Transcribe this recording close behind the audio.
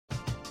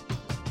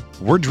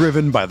We're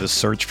driven by the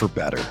search for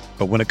better.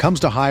 But when it comes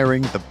to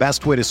hiring, the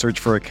best way to search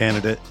for a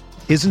candidate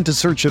isn't to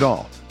search at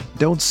all.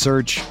 Don't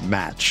search,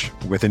 match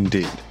with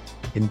Indeed.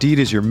 Indeed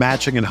is your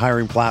matching and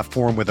hiring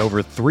platform with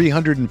over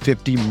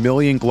 350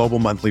 million global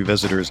monthly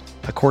visitors,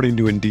 according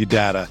to Indeed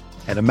data,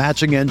 and a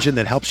matching engine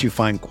that helps you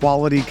find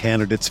quality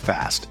candidates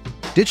fast.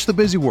 Ditch the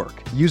busy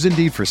work. Use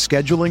Indeed for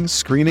scheduling,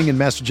 screening, and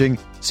messaging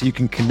so you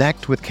can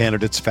connect with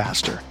candidates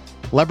faster.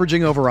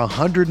 Leveraging over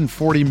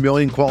 140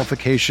 million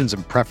qualifications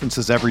and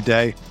preferences every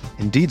day,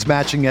 Indeed's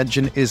matching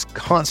engine is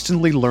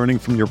constantly learning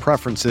from your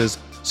preferences,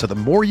 so the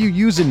more you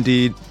use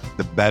Indeed,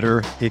 the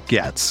better it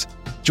gets.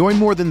 Join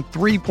more than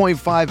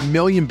 3.5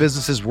 million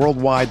businesses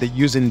worldwide that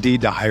use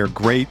Indeed to hire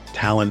great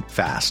talent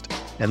fast.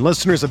 And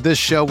listeners of this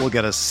show will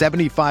get a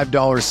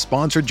 $75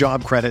 sponsored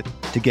job credit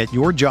to get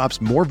your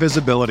jobs more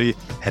visibility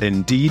at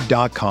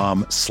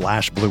Indeed.com/Blue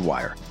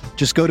Wire.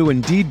 Just go to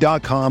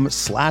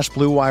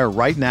Indeed.com/Blue Wire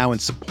right now and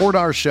support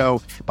our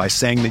show by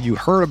saying that you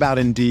heard about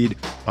Indeed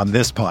on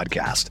this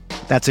podcast.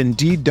 That's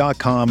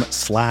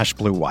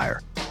Indeed.com/Blue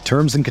Wire.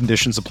 Terms and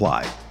conditions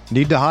apply.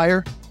 Need to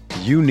hire?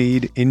 You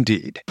need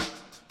Indeed.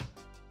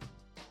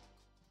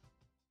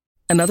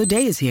 Another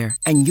day is here,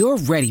 and you're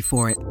ready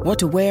for it. What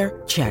to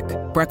wear? Check.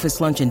 Breakfast,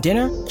 lunch, and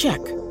dinner?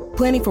 Check.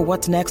 Planning for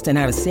what's next and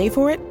how to save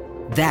for it?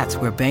 That's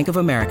where Bank of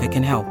America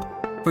can help.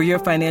 For your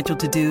financial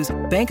to-dos,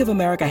 Bank of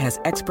America has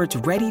experts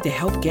ready to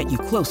help get you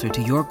closer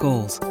to your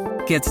goals.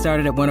 Get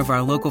started at one of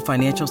our local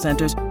financial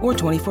centers or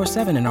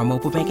 24/7 in our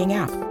mobile banking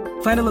app.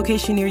 Find a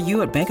location near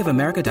you at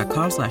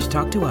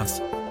bankofamerica.com/talktous.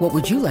 What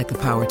would you like the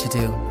power to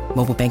do?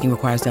 Mobile banking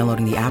requires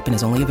downloading the app and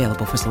is only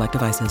available for select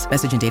devices.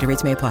 Message and data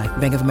rates may apply.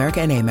 Bank of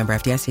America NA, member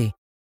FDIC.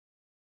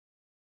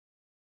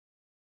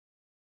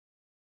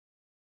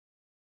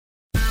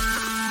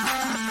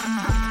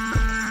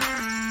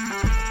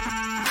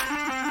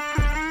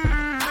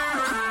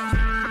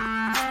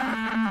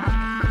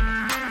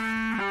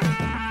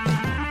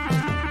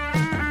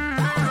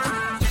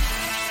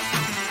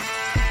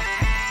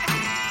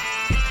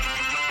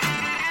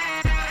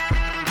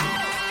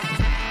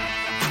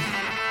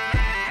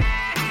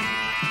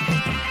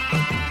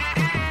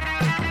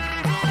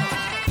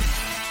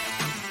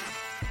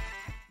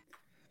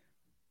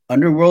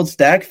 Underworld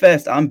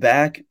Stackfest. I'm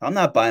back. I'm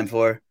not buying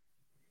for,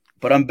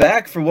 but I'm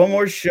back for one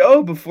more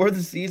show before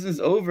the season's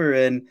over,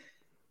 and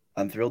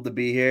I'm thrilled to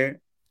be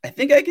here. I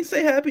think I can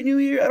say Happy New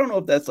Year. I don't know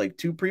if that's like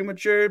too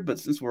premature, but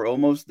since we're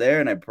almost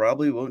there and I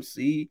probably won't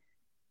see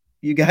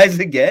you guys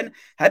again,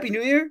 Happy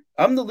New Year.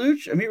 I'm the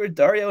Luch. I'm here with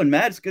Dario and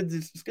Matt. It's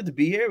good to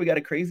be here. We got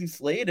a crazy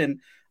slate,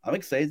 and I'm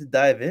excited to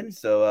dive in.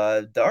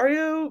 So,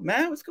 Dario,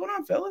 Matt, what's going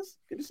on, fellas?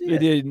 Good to see you.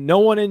 Did no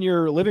one in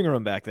your living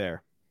room back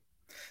there?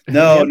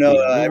 No.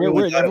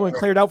 Everyone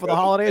cleared out for the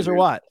holidays or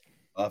what?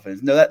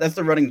 Offense. No, that's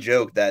the running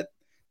joke that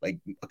like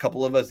a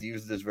couple of us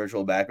use this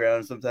virtual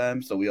background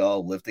sometimes, so we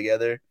all live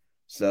together.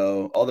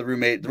 So all the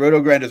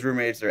Roto Grinders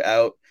roommates are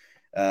out,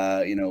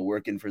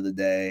 working for the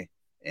day,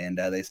 and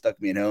they stuck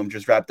me at home.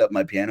 Just wrapped up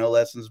my piano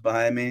lessons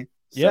behind me.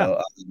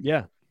 So,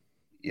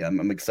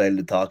 I'm excited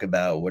to talk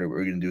about what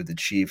we're going to do with the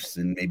Chiefs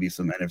and maybe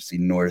some NFC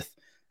North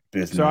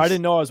business. So I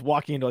didn't know I was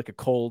walking into like a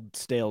cold,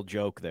 stale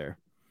joke there.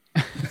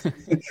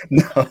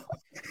 No,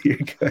 you're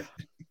good.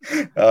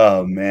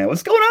 Oh man,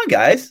 what's going on,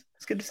 guys?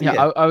 It's good to see you.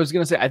 I was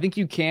gonna say, I think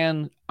you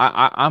can.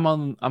 I'm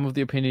of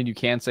the opinion you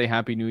can say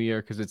Happy New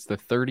Year because it's the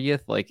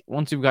 30th. Like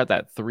once you've got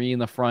that 3 in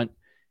the front,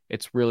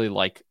 it's really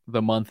like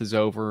the month is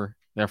over,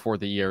 therefore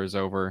the year is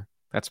over.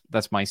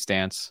 That's my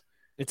stance.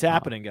 It's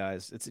happening,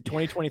 guys. It's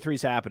 2023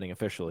 is happening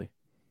officially.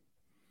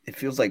 It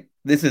feels like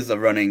this is a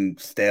running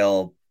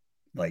stale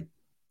like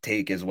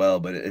take as well,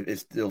 but it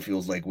still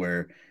feels like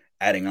we're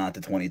adding on to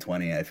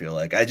 2020. I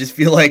just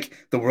feel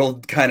like the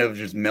world kind of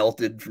just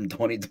melted from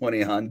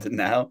 2020 on to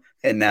now,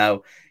 and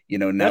now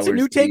that's a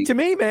new take to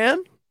me,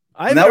 man.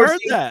 I haven't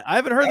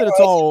heard that it's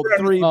all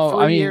three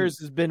years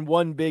has been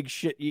one big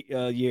shit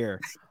year.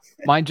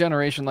 My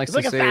generation likes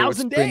to say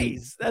 1,000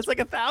 days. That's like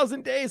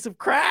 1,000 days of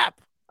crap.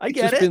 I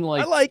get it. Been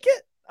like I like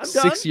it. I'm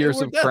 6 years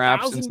of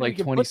crap since like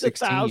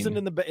 2016. Put the 1,000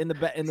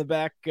 in the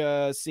back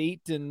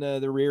seat and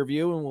the rear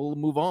view, and we'll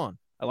move on.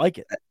 I like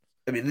it.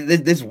 I mean,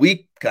 this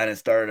week kind of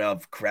started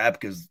off crap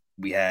because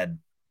we had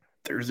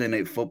Thursday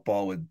Night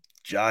Football with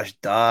Josh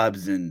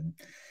Dobbs and,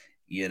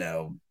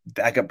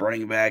 backup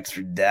running backs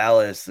for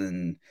Dallas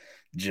and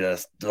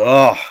just,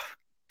 oh,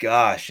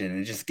 gosh.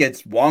 And it just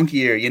gets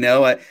wonkier,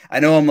 I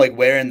know I'm like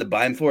wearing the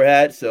Beim for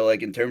hat. So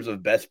like in terms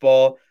of best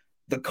ball,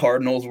 the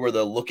Cardinals were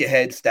the look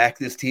ahead, stack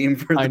this team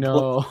for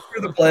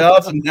the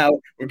playoffs, and now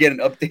we're getting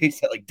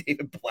updates that like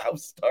David Blau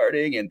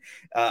starting, and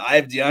I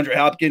have DeAndre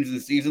Hopkins in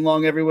season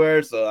long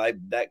everywhere, so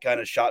that kind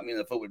of shot me in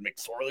the foot with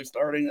McSorley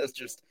starting. That's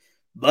just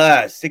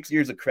 6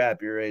 years of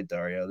crap. You're right,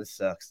 Dario. This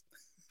sucks,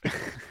 but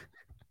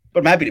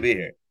I'm happy to be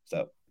here.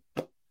 So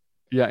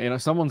yeah,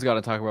 someone's got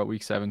to talk about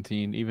Week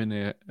 17, even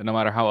no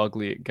matter how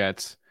ugly it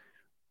gets.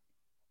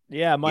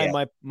 Yeah,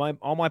 my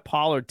all my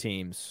Pollard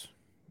teams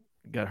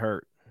got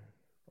hurt.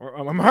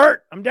 I'm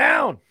hurt. I'm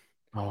down.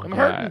 I'm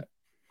hurting.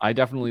 I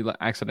definitely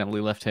accidentally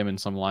left him in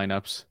some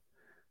lineups.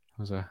 It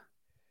was a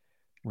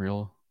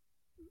real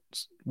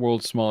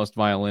world's smallest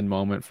violin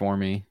moment for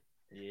me.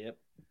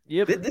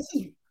 Yep. This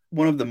is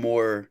one of the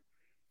more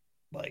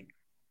like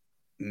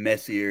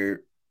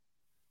messier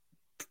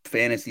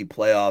fantasy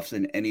playoffs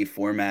in any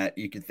format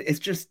you could. It's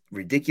just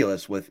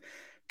ridiculous with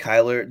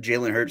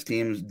Jalen Hurts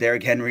teams,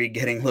 Derrick Henry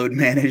getting load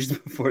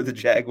managed before the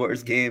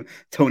Jaguars game,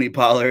 Tony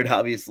Pollard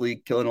obviously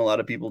killing a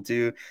lot of people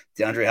too,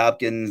 DeAndre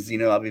Hopkins,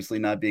 obviously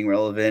not being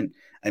relevant.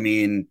 I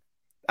mean,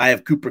 I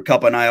have Cooper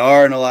Kupp on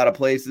IR in a lot of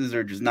places,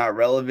 or just not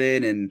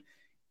relevant, and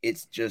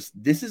it's just,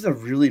 this is a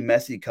really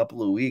messy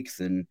couple of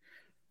weeks, and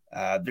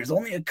there's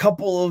only a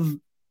couple of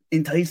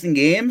enticing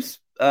games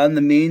on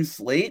the main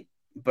slate,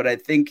 but I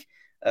think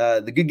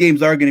the good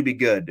games are going to be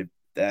good, if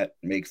that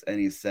makes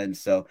any sense.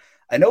 So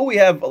I know we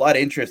have a lot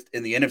of interest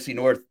in the NFC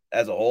North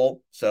as a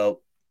whole.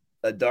 So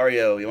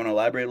Dario, you want to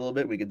elaborate a little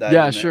bit? We could dive in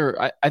there.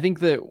 Sure. I think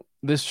that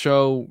this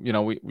show,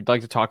 we'd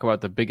like to talk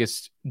about the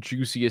biggest,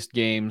 juiciest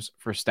games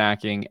for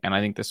stacking. And I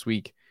think this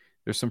week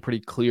there's some pretty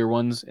clear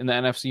ones in the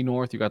NFC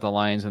North. You got the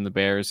Lions and the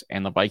Bears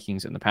and the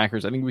Vikings and the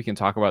Packers. I think we can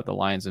talk about the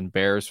Lions and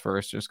Bears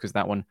first, just because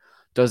that one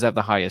does have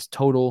the highest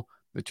total,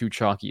 the two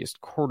chalkiest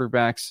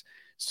quarterbacks.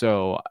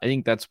 So I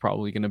think that's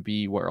probably going to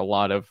be where a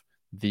lot of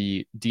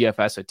the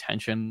DFS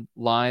attention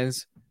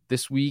lies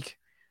this week.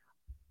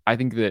 I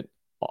think that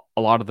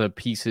a lot of the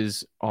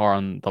pieces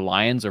on the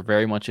Lions are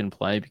very much in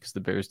play because the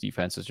Bears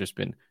defense has just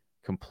been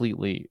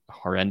completely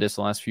horrendous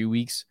the last few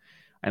weeks.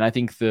 And I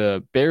think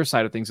the Bears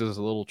side of things is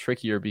a little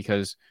trickier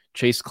because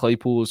Chase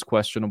Claypool is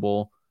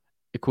questionable.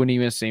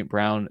 Equanimeous St.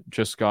 Brown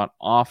just got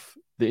off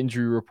the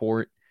injury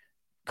report.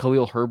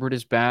 Khalil Herbert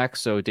is back,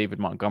 so David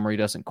Montgomery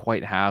doesn't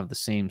quite have the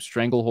same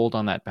stranglehold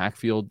on that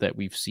backfield that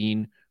we've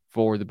seen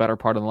for the better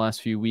part of the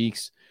last few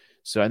weeks.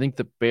 So I think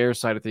the Bears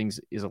side of things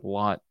is a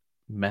lot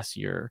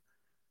messier.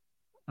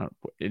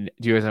 Do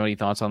you guys have any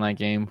thoughts on that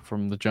game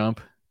from the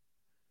jump?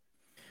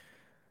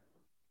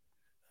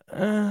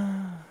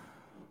 I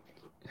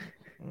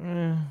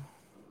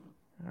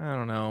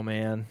don't know,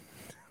 man.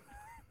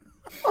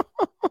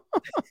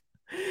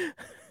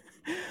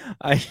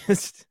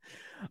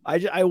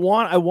 I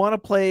want to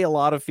play a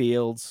lot of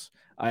fields.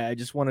 I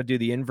just want to do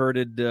the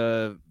inverted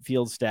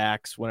field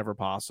stacks whenever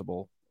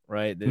possible,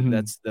 right? Mm-hmm.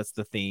 That's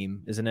the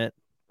theme, isn't it?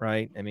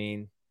 Right? I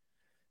mean,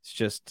 it's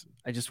just,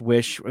 I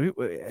wish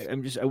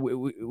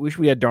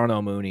we had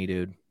Darnell Mooney,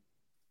 dude.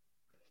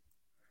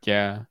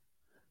 Yeah,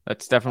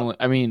 that's definitely.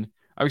 I mean,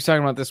 I was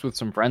talking about this with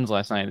some friends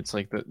last night. It's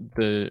like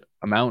the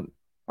amount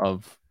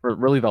of, or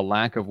really the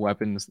lack of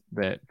weapons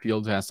that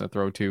Fields has to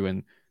throw to,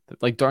 and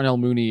like Darnell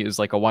Mooney is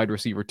like a wide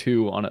receiver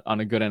 2 on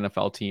a good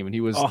NFL team, and he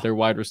was their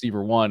wide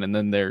receiver 1, and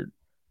then they're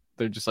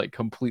just like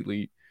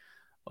completely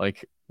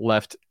like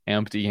left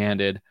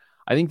empty-handed.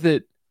 I think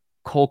that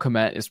Cole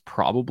Kmet is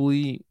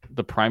probably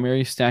the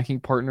primary stacking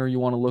partner you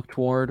want to look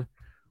toward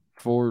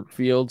for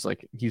Fields.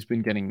 Like, he's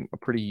been getting a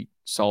pretty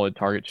solid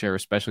target share,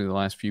 especially the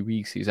last few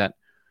weeks. He's at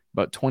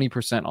about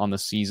 20% on the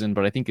season,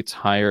 but I think it's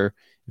higher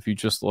if you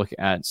just look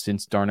at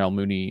since Darnell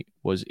Mooney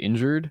was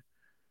injured.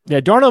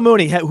 Yeah, Darnell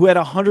Mooney, who had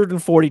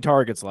 140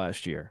 targets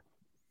last year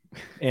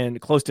and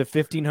close to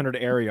 1,500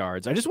 air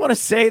yards. I just want to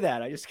say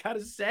that. I just got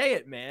to say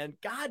it, man.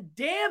 God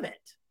damn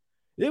it.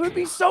 It would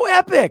be so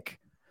epic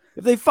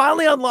if they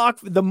finally unlock,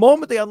 the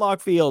moment they unlock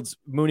Fields,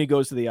 Mooney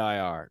goes to the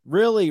IR.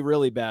 Really,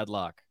 really bad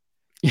luck.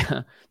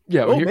 Yeah.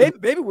 Oh,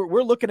 maybe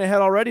we're looking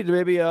ahead already to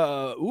maybe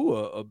a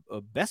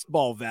best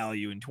ball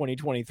value in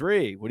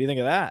 2023. What do you think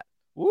of that?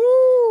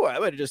 Woo! I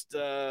would have just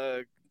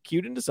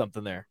queued into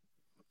something there.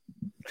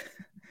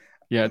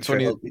 Yeah, it's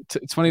funny.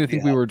 It's funny to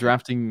think we were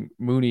drafting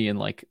Mooney in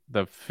like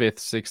the 5th,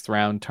 6th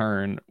round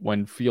turn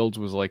when Fields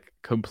was like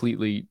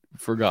completely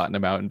forgotten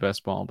about in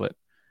best ball. But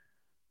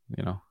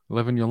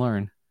live and you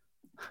learn.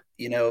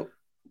 The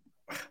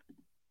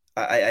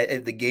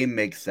game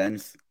makes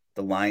sense.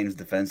 The Lions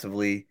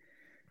defensively,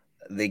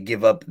 they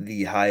give up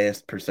the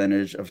highest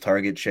percentage of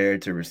target share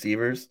to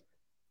receivers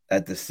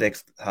at the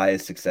 6th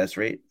highest success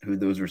rate. Who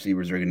those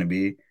receivers are going to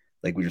be,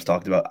 like we just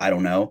talked about, I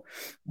don't know.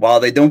 While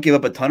they don't give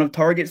up a ton of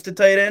targets to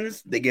tight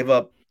ends, they give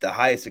up the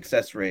highest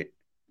success rate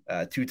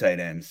to tight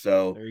ends.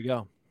 So there you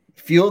go.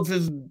 Fields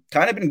has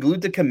kind of been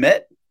glued to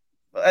Kmet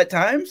at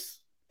times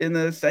in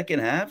the second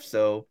half.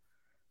 So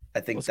I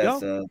think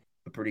that's a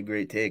pretty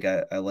great take.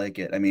 I like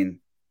it. I mean,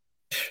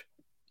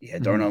 yeah,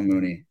 Darnell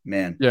Mooney,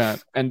 man. Yeah,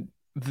 and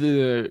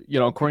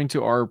according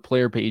to our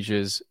player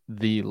pages,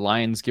 the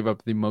Lions give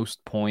up the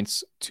most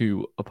points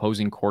to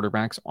opposing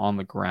quarterbacks on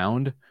the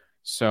ground.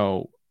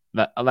 So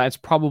that's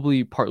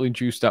probably partly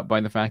juiced up by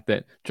the fact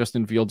that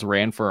Justin Fields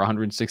ran for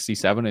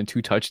 167 and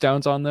 2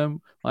 touchdowns on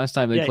them last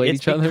time they played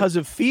each other. Because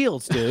of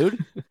Fields,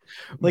 dude.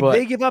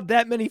 They give up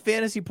that many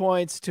fantasy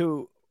points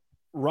to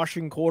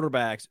rushing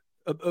quarterbacks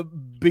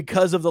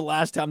because of the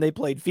last time they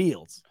played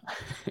Fields.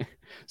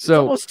 So it's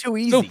almost too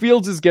easy. So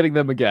Fields is getting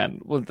them again.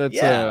 Well, that's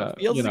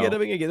Fields is getting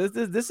them again.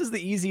 This is the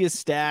easiest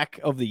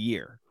stack of the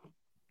year.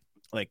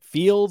 Like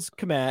Fields,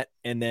 Kmet,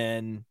 and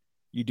then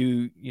you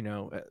do,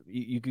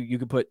 you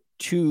could put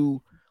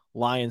 2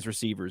 Lions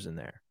receivers in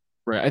there.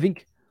 Right. I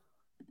think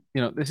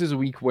this is a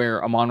week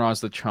where Amon-Ra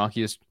is the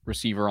chalkiest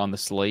receiver on the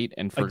slate,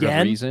 and for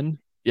Again? good reason.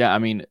 Yeah, I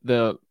mean,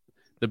 the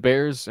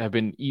Bears have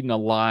been eaten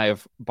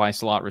alive by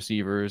slot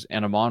receivers,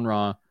 and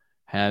Amon-Ra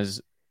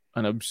has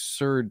an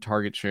absurd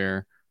target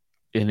share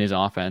in his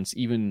offense,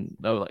 even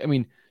though, I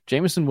mean,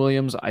 Jameson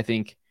Williams, I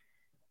think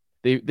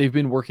they've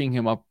been working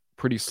him up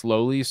pretty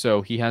slowly,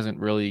 so he hasn't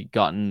really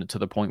gotten to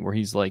the point where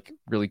he's like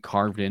really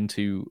carved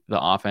into the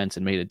offense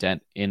and made a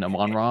dent in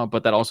Amon-Ra.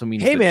 But that also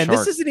means, hey man, Chark,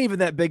 this isn't even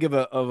that big of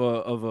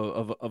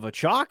a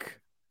chalk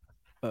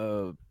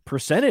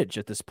percentage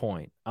at this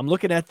point. I'm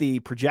looking at the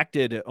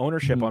projected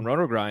ownership on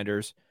Roto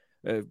Grinders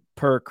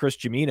per Chris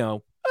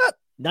Gimino,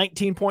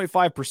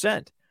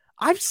 19.5%.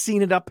 I've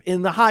seen it up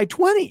in the high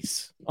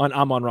 20s on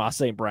Amon-Ra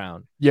St.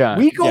 Brown.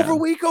 Week over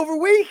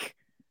week.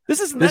 This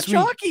isn't that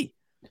chalky.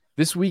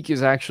 This week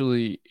is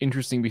actually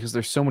interesting because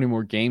there's so many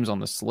more games on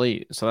the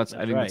slate. So I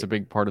think that's a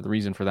big part of the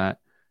reason for that.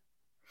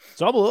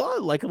 So I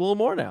like a little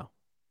more now.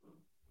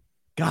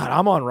 God,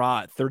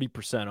 Amon-Ra at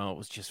 30%. Oh, it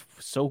was just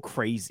so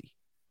crazy.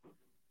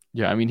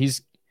 Yeah, I mean,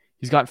 he's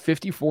got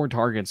 54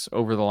 targets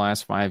over the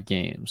last 5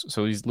 games.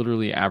 So he's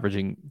literally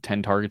averaging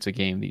 10 targets a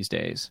game these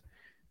days.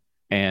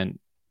 And,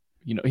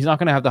 he's not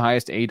going to have the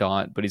highest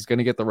ADOT, but he's going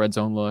to get the red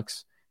zone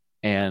looks.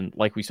 And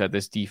like we said,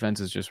 this defense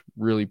is just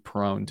really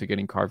prone to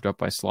getting carved up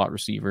by slot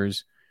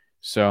receivers.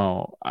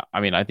 So,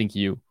 I mean, I think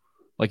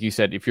like you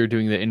said, if you're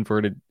doing the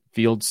inverted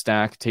field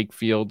stack, take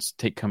Fields,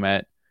 take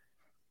Kmet,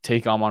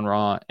 take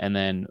Amon-Ra, and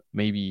then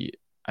maybe,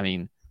 I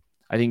think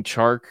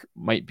Chark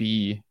might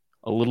be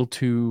a little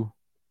too,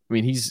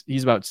 he's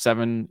about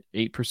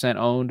 7-8%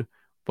 owned,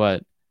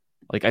 but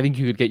like, I think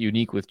you could get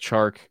unique with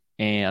Chark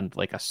and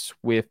like a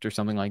Swift or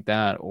something like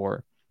that,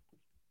 or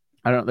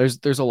I don't know.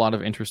 There's a lot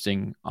of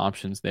interesting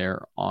options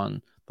there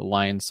on the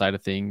Lions side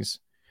of things.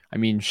 I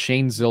mean,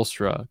 Shane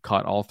Zylstra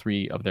caught all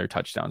 3 of their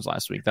touchdowns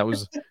last week. That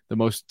was the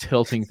most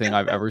tilting thing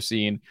I've ever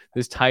seen.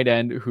 This tight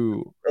end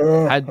who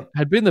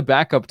had been the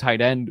backup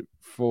tight end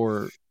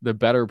for the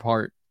better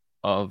part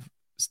of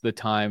the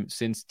time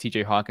since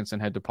TJ Hawkinson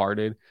had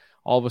departed,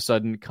 all of a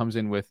sudden comes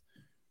in with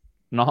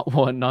not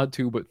 1, not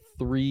 2, but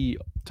 3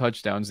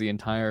 touchdowns, the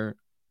entire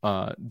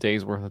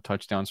day's worth of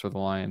touchdowns for the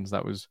Lions.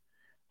 That was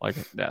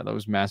that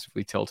was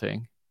massively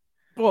tilting.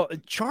 Well,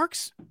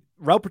 Chark's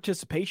route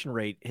participation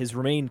rate has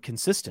remained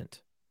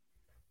consistent,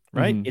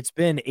 right? Mm-hmm. It's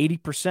been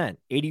 80%,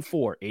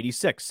 84,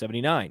 86,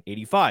 79,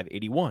 85,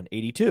 81,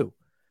 82.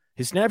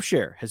 His snap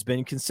share has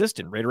been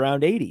consistent, right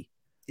around 80.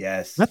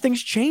 Yes.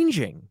 Nothing's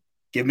changing.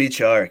 Give me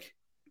Chark.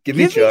 Give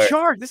me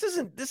Chark. This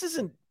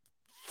isn't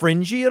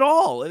fringy at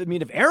all. I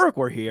mean, if Eric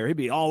were here, he'd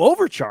be all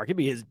over Chark. It'd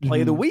be his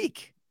play of the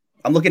week.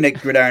 I'm looking at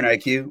Gridiron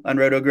IQ on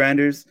Roto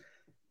Grinders.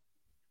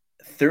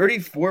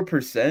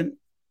 34%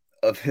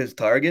 of his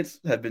targets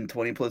have been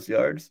 20+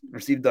 yards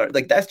received.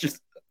 Like, that's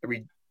just a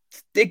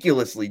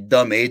ridiculously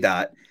dumb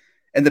ADOT.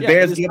 And the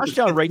Bears'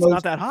 touchdown rate's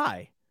not that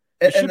high.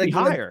 It should be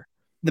higher.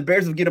 The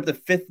Bears have given up the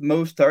 5th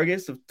most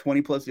targets of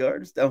 20+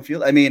 yards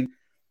downfield. I mean,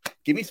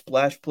 give me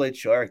splash play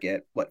Chark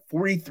at what,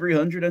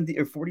 4,300 on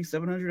or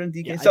 4,700 on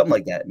DK, something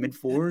like that, mid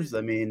 4s.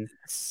 I mean,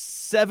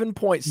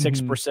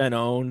 7.6%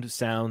 owned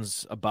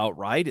sounds about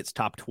right. It's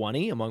top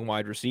 20 among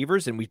wide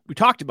receivers, and we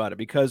talked about it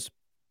because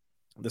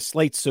the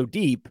slate's so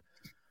deep,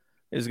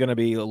 is going to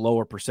be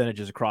lower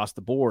percentages across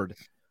the board.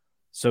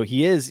 So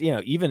he is,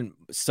 even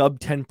sub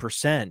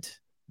 10%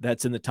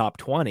 that's in the top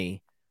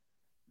 20.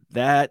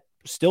 That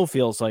still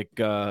feels like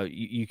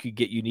you could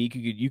get unique.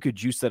 You could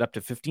juice that up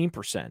to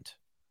 15%.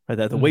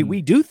 Right? The way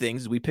we do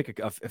things is we pick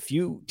a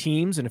few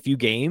teams and a few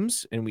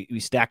games, and we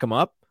stack them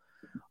up.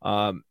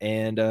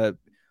 And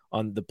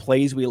on the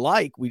plays we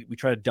like, we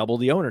try to double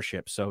the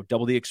ownership. So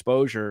double the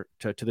exposure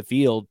to the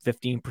field,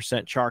 15%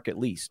 Chark at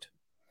least.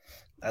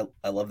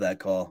 I love that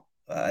call.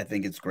 I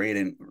think it's great.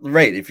 And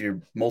right, if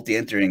you're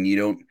multi-entering, you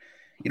don't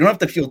have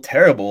to feel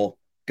terrible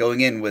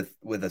going in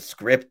with a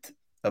script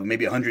of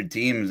maybe 100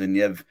 teams and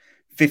you have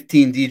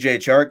 15 DJ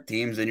Chark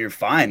teams and you're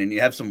fine and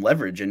you have some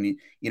leverage and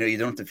you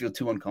don't have to feel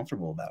too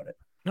uncomfortable about it.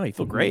 No, you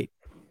feel great.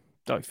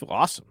 No, you feel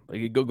awesome.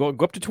 You go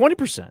up to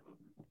 20%.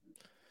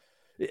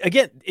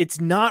 Again, it's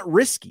not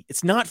risky.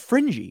 It's not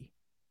fringy.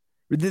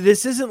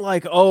 This isn't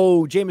like,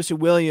 Jameson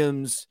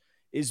Williams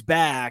is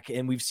back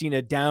and we've seen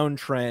a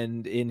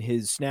downtrend in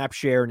his snap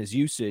share and his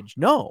usage.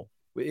 No,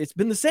 it's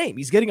been the same.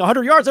 He's getting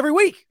 100 yards every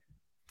week.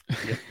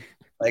 Yeah,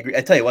 I agree.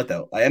 I tell you what,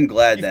 though, I am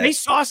glad that they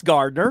Sauce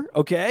Gardner,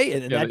 okay,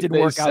 and that didn't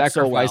work out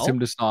so well. Sacrificed him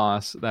to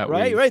Sauce that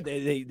week. Right.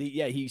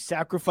 He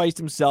sacrificed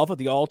himself at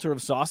the altar of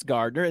Sauce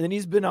Gardner, and then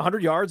he's been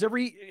 100 yards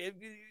every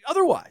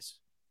otherwise.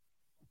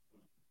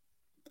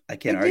 I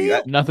can't argue.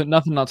 Nothing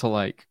not to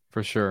like,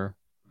 for sure.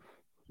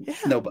 Yeah.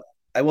 No, but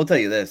I will tell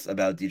you this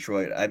about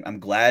Detroit.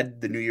 I'm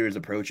glad the new year is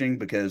approaching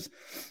because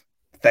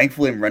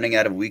thankfully I'm running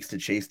out of weeks to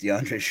chase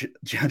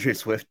DeAndre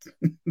Swift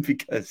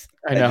because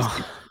I know.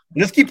 I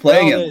just keep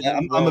playing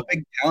him. I'm a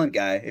big talent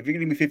guy. If you're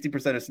going to give me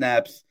 50% of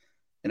snaps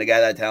and a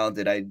guy that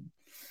talented, I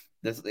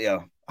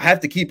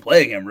have to keep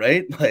playing him,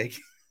 right?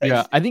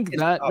 I think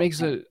that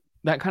makes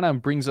that kind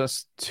of brings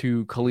us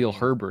to Khalil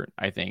Herbert,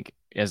 I think.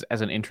 as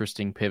an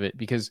interesting pivot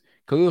because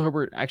Khalil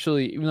Herbert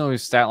actually, even though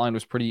his stat line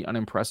was pretty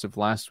unimpressive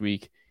last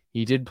week,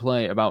 he did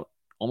play about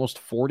almost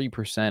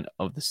 40%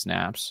 of the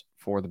snaps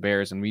for the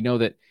Bears. And we know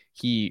that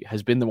he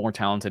has been the more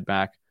talented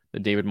back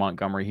than David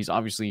Montgomery. He's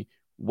obviously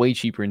way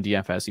cheaper in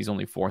DFS. He's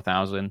only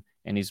 4,000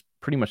 and he's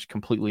pretty much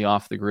completely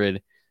off the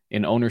grid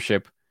in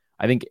ownership.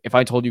 I think if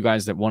I told you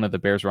guys that one of the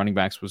Bears running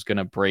backs was going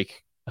to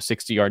break a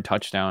 60-yard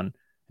touchdown,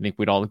 I think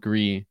we'd all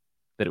agree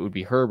that it would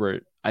be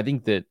Herbert. I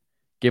think that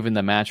given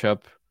the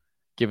matchup,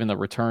 given the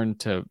return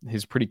to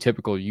his pretty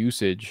typical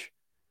usage,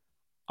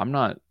 I'm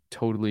not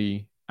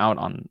totally out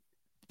on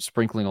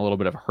sprinkling a little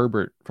bit of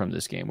Herbert from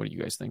this game. What do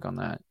you guys think on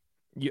that?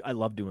 I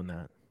love doing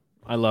that.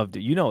 I loved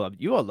it. You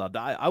all loved it.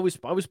 I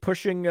was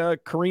pushing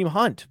Kareem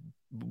Hunt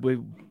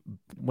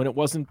when it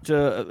wasn't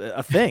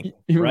a thing.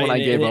 Even right? when I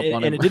gave up on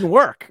him. And it didn't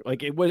work.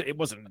 Like it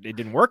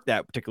didn't work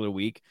that particular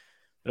week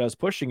that I was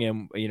pushing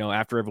him,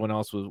 after everyone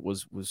else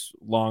was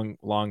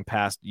long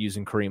past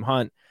using Kareem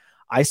Hunt.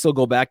 I still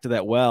go back to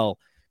that well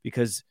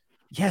because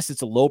yes,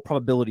 it's a low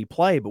probability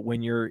play, but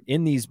when you're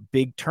in these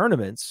big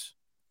tournaments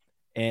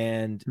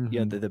and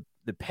the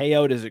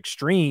payout is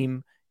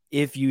extreme,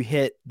 if you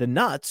hit the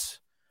nuts,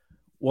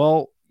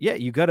 well, yeah,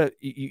 you gotta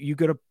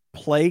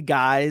play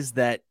guys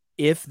that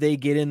if they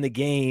get in the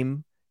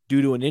game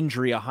due to an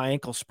injury, a high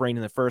ankle sprain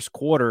in the first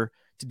quarter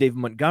to David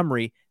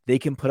Montgomery, they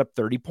can put up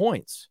 30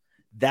 points.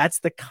 That's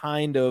the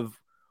kind of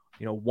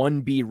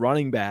 1B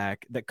running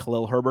back that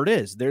Khalil Herbert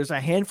is. There's a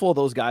handful of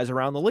those guys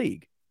around the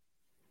league,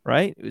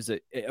 right? It was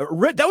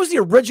that was the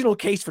original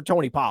case for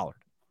Tony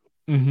Pollard,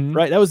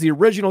 right? That was the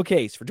original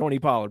case for Tony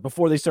Pollard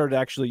before they started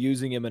actually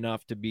using him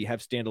enough to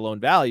have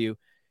standalone value.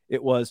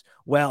 It was,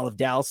 well, if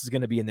Dallas is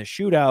going to be in the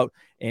shootout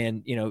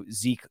and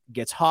Zeke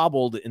gets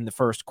hobbled in the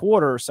first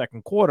quarter or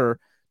second quarter,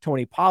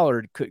 Tony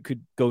Pollard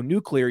could go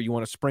nuclear. You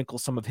want to sprinkle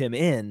some of him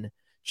in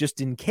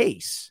just in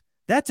case.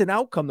 That's an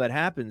outcome that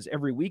happens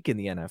every week in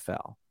the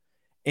NFL.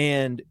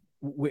 And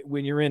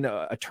when you're in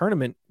a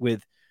tournament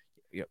with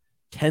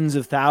tens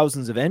of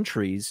thousands of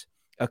entries,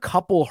 a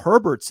couple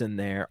Herberts in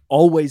there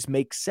always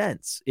makes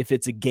sense if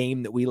it's a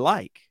game that we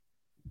like.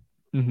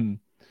 And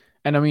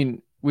I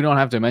mean, we don't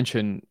have to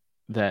mention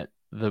that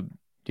the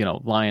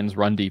Lions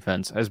run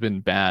defense has been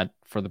bad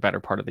for the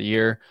better part of the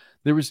year.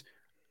 It's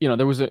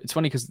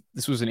funny because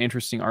this was an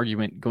interesting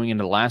argument going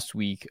into last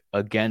week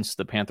against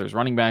the Panthers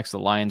running backs. The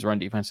Lions run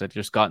defense had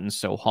just gotten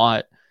so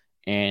hot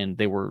and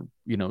they were,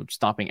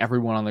 stopping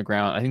everyone on the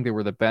ground. I think they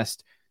were the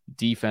best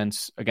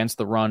defense against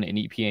the run in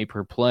EPA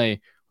per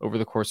play over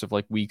the course of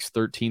like weeks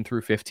 13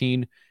 through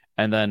 15.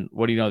 And then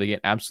what do you know? They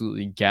get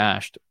absolutely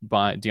gashed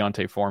by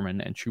Deontay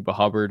Foreman and Chuba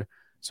Hubbard.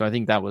 So I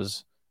think that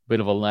was a bit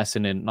of a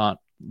lesson in not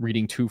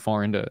reading too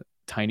far into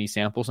tiny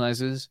sample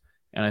sizes.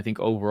 And I think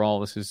overall,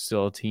 this is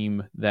still a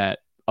team that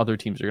other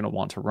teams are going to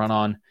want to run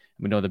on.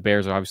 We know the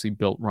Bears are obviously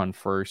built run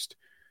first.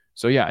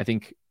 So yeah, I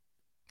think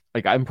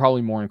I'm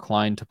probably more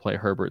inclined to play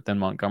Herbert than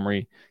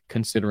Montgomery,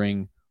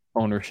 considering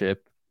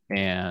ownership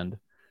and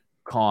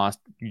cost.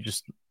 You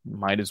just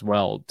might as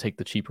well take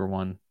the cheaper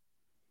one.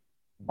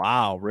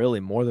 Wow,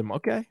 really? More than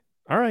okay.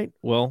 All right.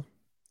 Well,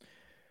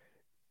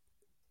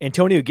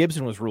 Antonio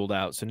Gibson was ruled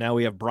out, so now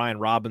we have Brian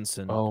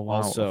Robinson. Oh, wow.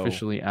 Also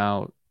officially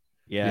out.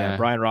 Yeah,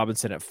 Brian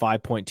Robinson at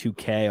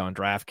 5.2K on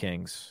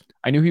DraftKings.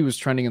 I knew he was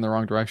trending in the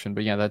wrong direction,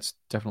 but yeah, that's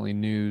definitely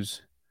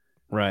news.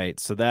 Right.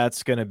 So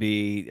that's going to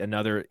be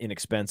another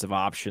inexpensive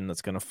option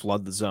that's going to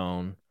flood the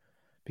zone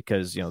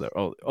because,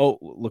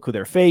 look who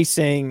they're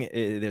facing.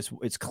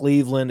 It's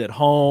Cleveland at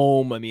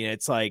home. I mean,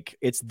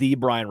 it's the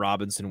Brian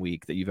Robinson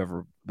week that you've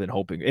ever been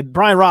hoping.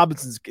 Brian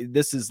Robinson's,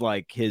 this is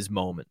like his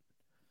moment.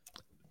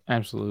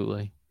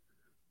 Absolutely.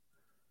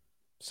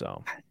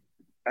 So,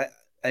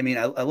 I mean,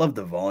 I love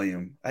the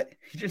volume.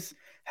 He just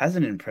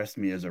hasn't impressed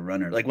me as a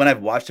runner. Like when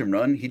I've watched him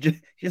run, he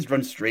just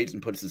runs straight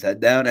and puts his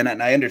head down.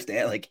 And I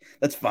understand, like,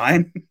 that's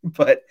fine.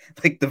 But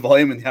like the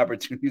volume and the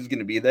opportunity is going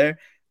to be there.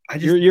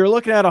 You're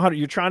looking at 100.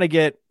 You're trying to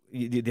get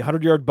the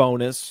 100-yard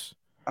bonus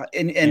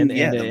and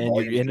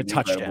a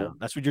touchdown. Incredible.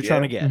 That's what you're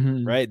trying to get,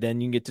 right? Then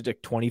you can get to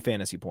 20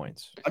 fantasy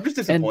points. I'm just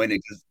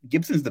disappointed because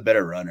Gibson's the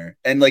better runner.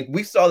 And like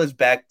we saw this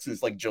back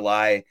since like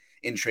July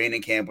in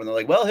training camp when they're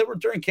like, well, he'll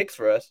return kicks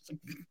for us. It's like,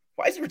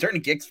 why is he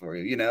returning kicks for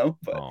you?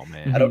 But oh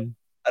man, I don't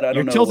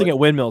You're know. Tilting at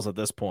windmills at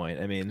this point.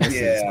 I mean, this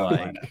is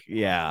like,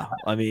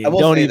 I mean,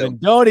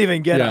 don't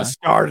even get us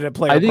started at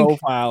player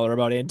profiler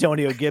about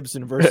Antonio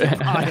Gibson versus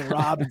Brian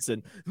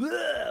Robinson.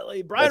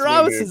 Brian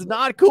Robinson's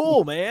not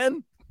cool,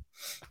 man.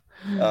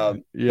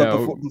 But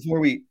before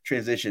we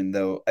transition,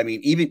 though, I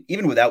mean,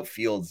 even without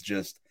Fields,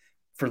 just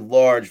for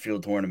large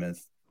field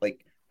tournaments,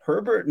 like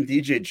Herbert and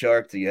DJ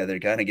Chark together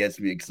kind of gets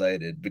me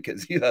excited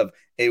because you have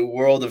a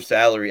world of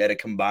salary at a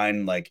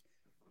combined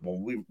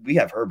we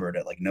have Herbert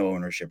at like no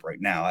ownership right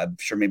now. I'm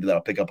sure maybe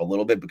that'll pick up a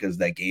little bit because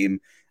that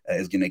game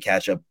is going to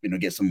catch up,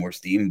 get some more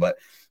steam. But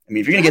I mean,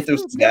 if you're going to get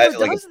those guys,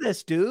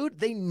 this dude,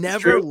 they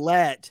never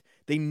let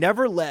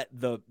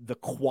the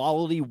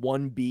quality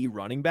 1B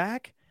running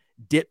back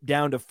dip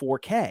down to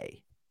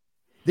 4K.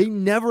 They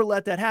never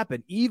let that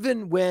happen,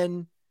 even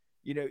when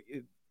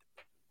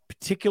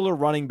particular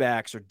running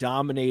backs are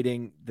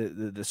dominating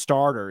the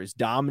starter is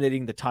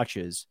dominating the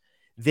touches,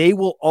 they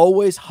will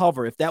always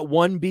hover. If that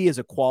 1B is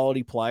a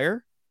quality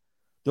player,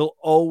 they'll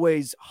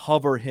always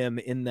hover him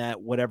in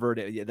that whatever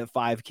the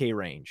 5K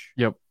range.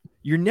 Yep.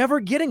 You're never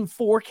getting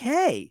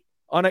 4K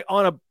on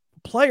a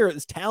player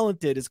as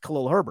talented as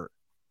Khalil Herbert.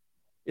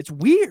 It's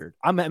weird.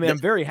 I'm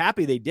very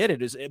happy they did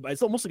it.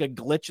 It's almost like a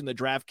glitch in the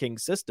DraftKings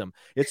system.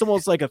 It's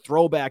almost like a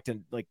throwback to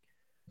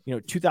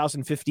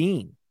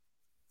 2015.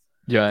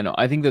 Yeah, I know.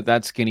 I think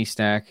that skinny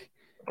stack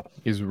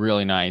is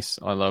really nice.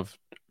 I love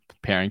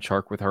pairing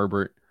Chark with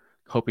Herbert,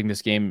 hoping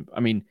this game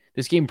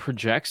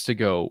projects to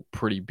go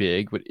pretty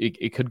big, but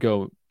it could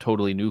go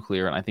totally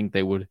nuclear, and I think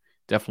they would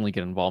definitely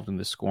get involved in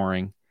the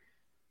scoring.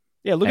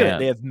 Yeah, look at it.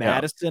 They have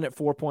Madison at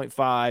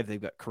 4.5.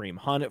 They've got Kareem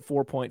Hunt at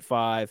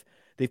 4.5.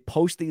 They've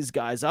posted these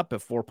guys up at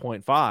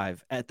 4.5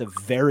 at the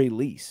very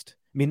least.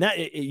 I mean, that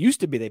it used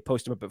to be they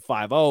post them up at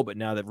 5.0, but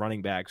now that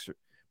running backs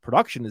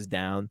production is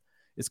down,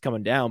 it's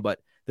coming down. But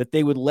that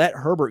they would let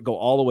Herbert go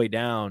all the way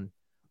down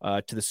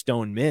to the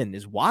Stone Min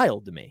is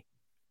wild to me.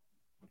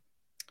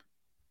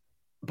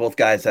 Both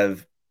guys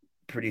have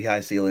pretty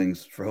high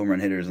ceilings for home run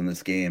hitters in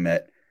this game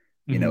at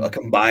a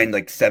combined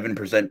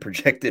 7%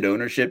 projected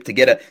ownership. To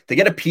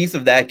get a piece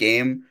of that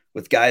game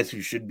with guys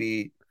who should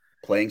be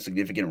playing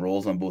significant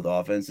roles on both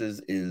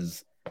offenses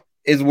is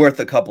worth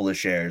a couple of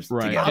shares.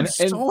 Right. I'm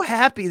so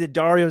happy that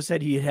Dario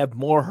said he'd have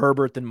more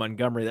Herbert than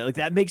Montgomery.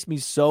 That makes me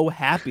so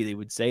happy they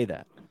would say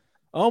that.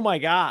 Oh my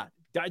God.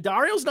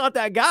 Dario's not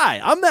that guy.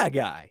 I'm that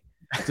guy.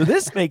 So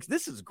this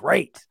is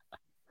great.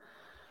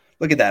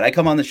 Look at that. I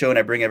come on the show and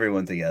I bring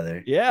everyone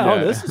together. Yeah.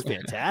 Oh, this is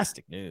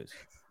fantastic news.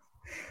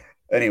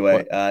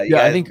 Anyway,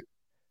 I think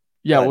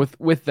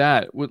with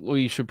that,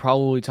 we should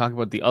probably talk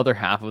about the other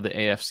half of the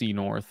AFC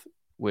North,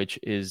 which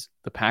is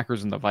the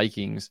Packers and the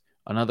Vikings.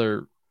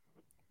 Another,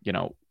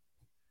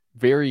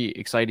 very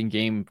exciting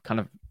game. Kind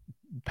of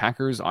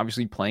Packers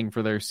obviously playing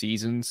for their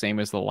season, same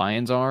as the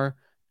Lions are.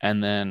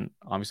 And then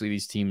obviously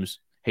these teams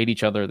hate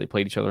each other. They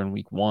played each other in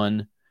week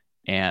 1.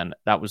 And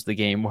that was the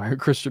game where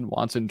Christian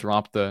Watson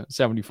dropped the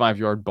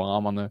 75-yard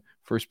bomb on the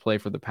first play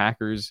for the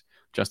Packers.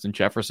 Justin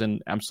Jefferson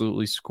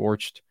absolutely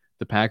scorched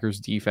the Packers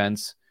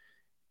defense.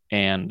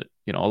 And,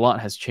 a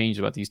lot has changed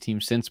about these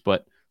teams since,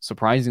 but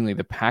surprisingly,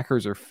 the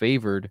Packers are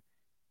favored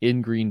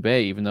in Green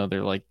Bay, even though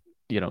they're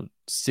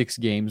 6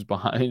 games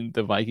behind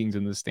the Vikings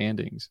in the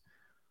standings.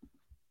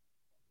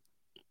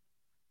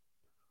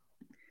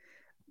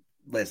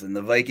 Listen,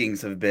 the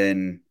Vikings have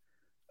been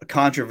a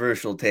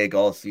controversial take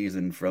all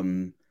season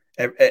from,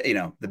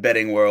 the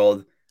betting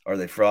world. Are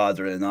they frauds?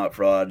 Are they not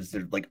frauds?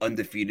 They're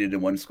undefeated in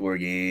 1-score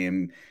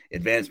game.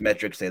 Advanced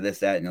metrics say this,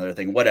 that, and the other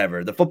thing.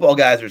 Whatever. The football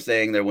guys are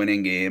saying they're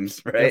winning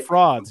games, right? They're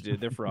frauds,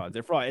 dude. They're frauds.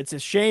 It's a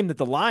shame that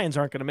the Lions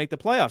aren't going to make the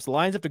playoffs. The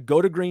Lions have to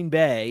go to Green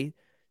Bay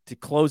to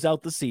close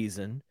out the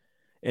season,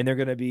 and they're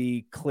going to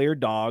be clear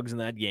dogs in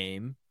that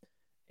game.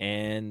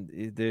 And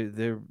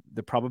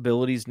the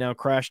probabilities now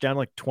crash down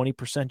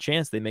 20%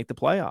 chance they make the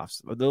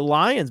playoffs. The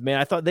Lions, man,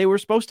 I thought they were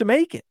supposed to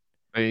make it.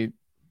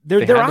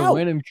 They're had out. To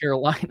win in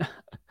Carolina.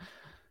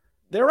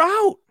 They're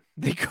out.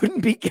 They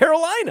couldn't beat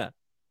Carolina.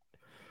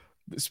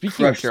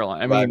 Speaking of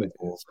Carolina,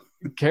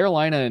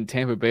 Carolina and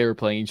Tampa Bay are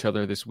playing each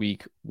other this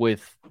week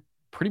with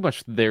pretty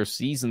much their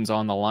seasons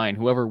on the line.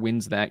 Whoever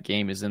wins that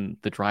game is in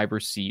the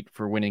driver's seat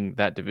for winning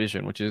that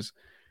division, which is,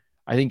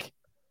 I think,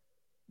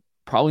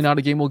 probably not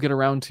a game we'll get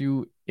around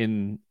to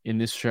in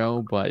this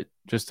show, but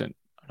just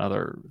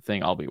another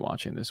thing I'll be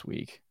watching this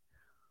week.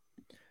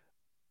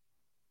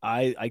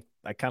 I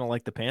kind of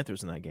like the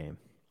Panthers in that game.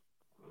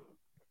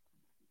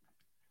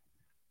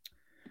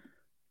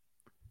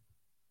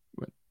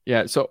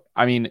 Yeah, so,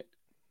 it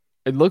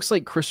looks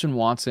like Christian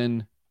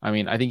Watson,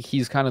 I think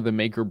he's kind of the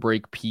make or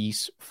break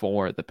piece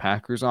for the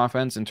Packers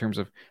offense in terms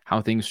of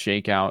how things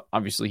shake out.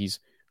 Obviously, he's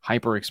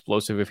hyper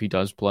explosive if he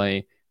does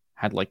play,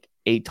 had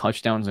 8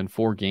 touchdowns in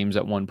 4 games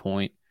at one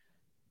point.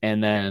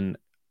 And then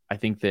I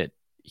think that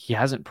he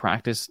hasn't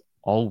practiced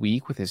all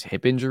week with his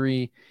hip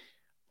injury.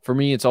 For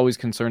me, it's always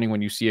concerning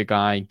when you see a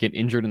guy get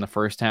injured in the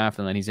first half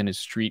and then he's in his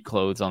street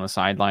clothes on the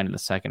sideline in the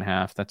second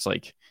half. That's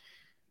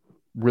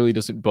really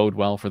doesn't bode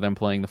well for them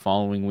playing the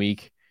following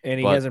week. And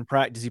he hasn't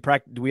practiced. Does he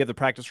practice? Do we have the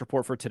practice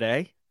report for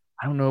today?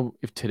 I don't know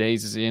if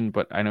today's is in,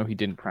 but I know he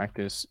didn't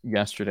practice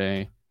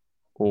yesterday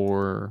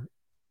or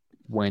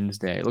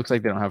Wednesday. It looks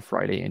like they don't have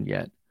Friday in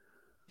yet.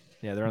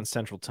 Yeah, they're on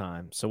Central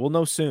Time, so we'll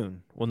know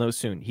soon.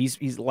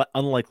 He's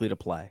unlikely to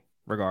play,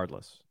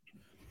 regardless.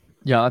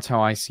 Yeah, that's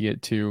how I see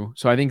it too.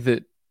 So I think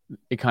that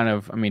it kind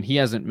of, he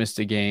hasn't missed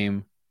a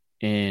game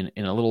in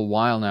a little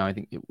while now. I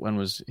think when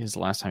was his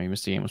last time he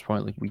missed a game? It was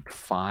probably week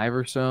 5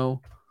 or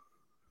so.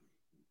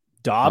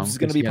 Dobbs is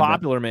going to be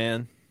popular,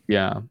 man.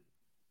 Yeah.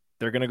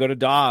 They're going to go to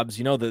Dobbs.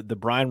 The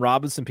Brian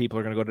Robinson people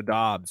are going to go to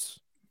Dobbs.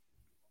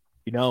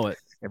 You know it.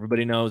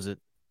 Everybody knows it.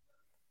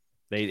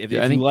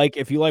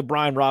 If you like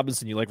Brian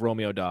Robinson, you like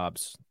Romeo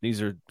Dobbs.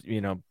 These are,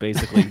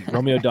 basically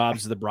Romeo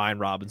Dobbs is the Brian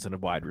Robinson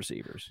of wide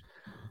receivers.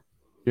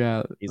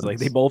 Yeah. He's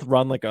they both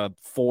run a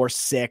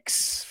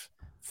 4.6,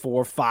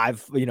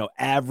 4.5,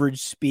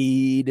 average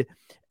speed,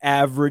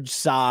 average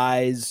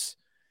size,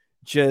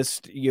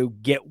 just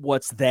get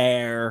what's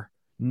there,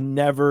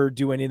 never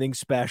do anything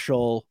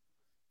special,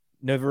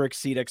 never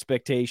exceed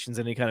expectations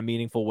in any kind of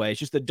meaningful way. It's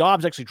just that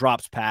Dobbs actually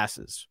drops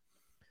passes.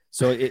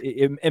 So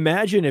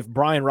imagine if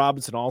Brian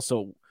Robinson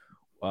also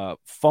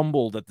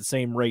fumbled at the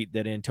same rate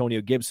that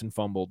Antonio Gibson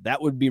fumbled.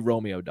 That would be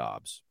Romeo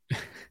Dobbs.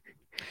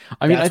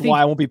 I think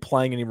why I won't be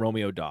playing any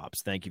Romeo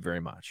Dobbs. Thank you very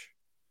much.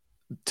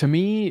 To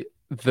me,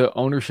 the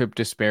ownership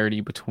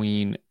disparity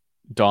between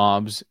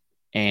Dobbs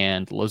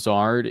and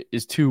Lazard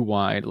is too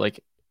wide. Like,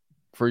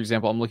 for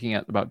example, I'm looking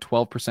at about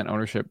 12%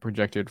 ownership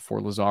projected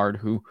for Lazard,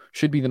 who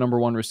should be the number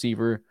one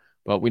receiver.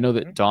 But we know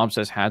that Dobbs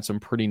has had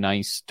some pretty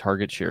nice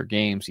target share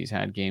games. He's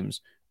had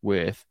games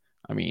with,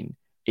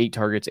 8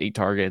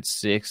 targets,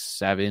 6,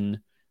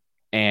 7,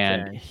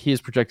 and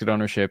his projected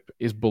ownership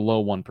is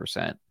below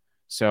 1%.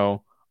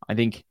 So I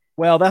think,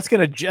 well, that's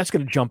gonna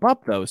jump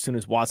up though as soon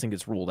as Watson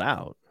gets ruled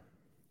out.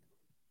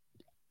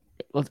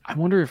 I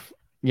wonder if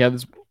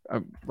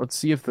let's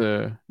see if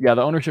the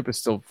ownership is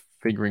still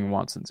figuring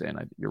Watson's in.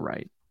 You're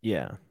right.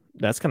 Yeah,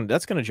 that's gonna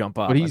jump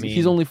up. But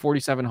he's only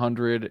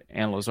 4,700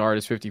 and Lazard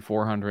is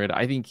 5,400.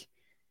 I think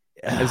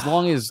as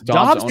long as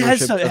Dobbs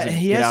has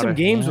some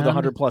games with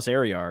 100+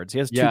 air yards. He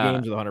has 2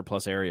 games with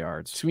 100+ air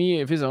yards. To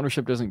me, if his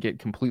ownership doesn't get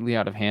completely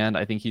out of hand,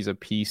 I think he's a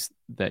piece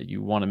that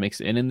you want to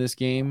mix in this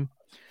game,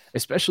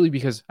 especially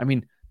because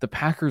the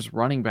Packers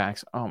running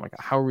backs. Oh my God,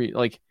 how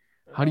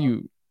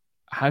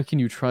can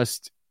you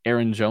trust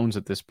Aaron Jones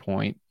at this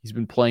point? He's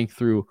been playing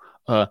through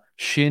a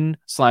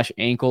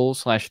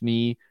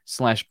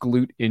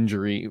shin/ankle/knee/glute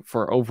injury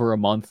for over a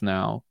month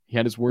now. He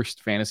had his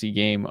worst fantasy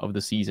game of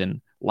the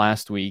season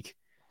last week.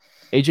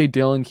 AJ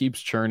Dillon keeps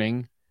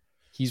churning.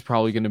 He's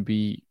probably going to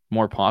be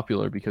more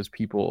popular because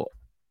people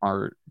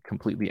are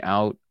completely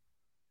out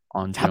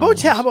on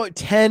Jones. How about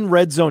 10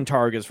 red zone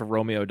targets for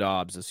Romeo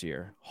Dobbs this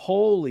year?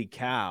 Holy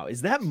cow.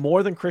 Is that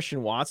more than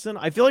Christian Watson?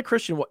 I feel like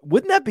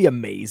wouldn't that be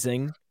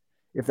amazing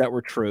if that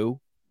were true?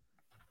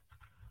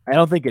 I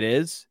don't think it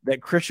is.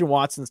 That Christian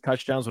Watson's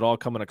touchdowns would all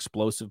come in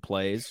explosive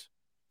plays.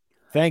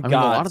 Thank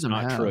God it's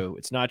not true.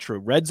 It's not true.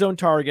 Red zone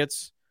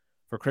targets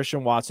for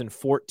Christian Watson,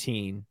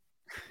 14.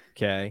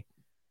 Okay.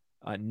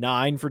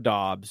 9 for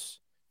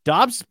Dobbs.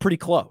 Dobbs is pretty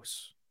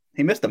close.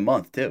 He missed a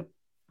month too.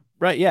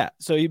 Right, yeah.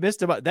 So he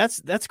missed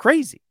that's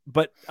crazy.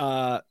 But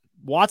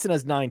Watson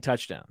has 9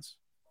 touchdowns.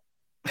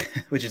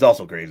 Which is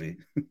also crazy.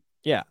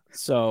 Yeah.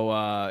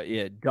 So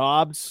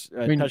Dobbs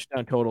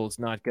touchdown total is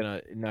not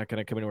gonna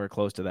come anywhere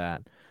close to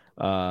that.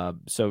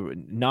 So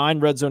 9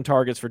 red zone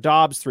targets for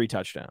Dobbs, 3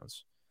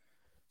 touchdowns.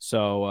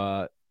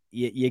 So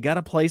you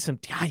gotta play some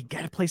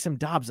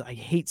Dobbs. I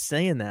hate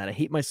saying that. I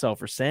hate myself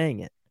for saying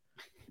it.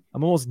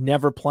 I'm almost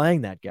never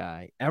playing that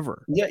guy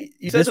ever. Yeah,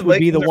 this would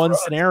be the one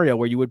scenario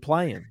where you would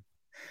play him.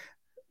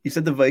 You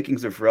said the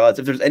Vikings are frauds.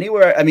 If there's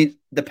anywhere,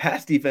 the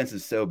pass defense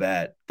is so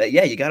bad that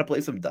you got to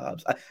play some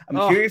Dobbs.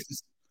 I'm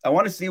curious. I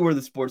want to see where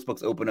the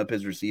sportsbooks open up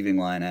his receiving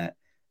line at.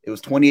 It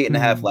was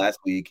 28.5 last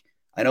week.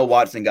 I know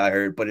Watson got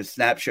hurt, but his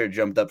snap share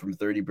jumped up from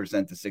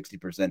 30% to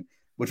 60%,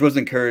 which was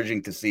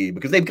encouraging to see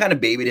because they've kind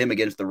of babied him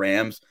against the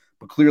Rams,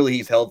 but clearly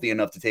he's healthy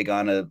enough to take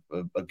on a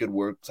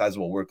good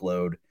sizable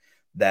workload.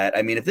 That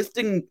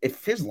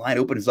if his line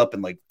opens up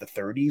in like the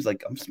 30s,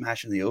 like I'm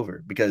smashing the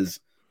over because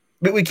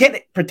we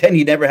can't pretend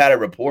he never had a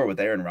rapport with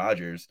Aaron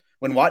Rodgers.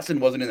 When Watson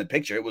wasn't in the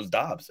picture, it was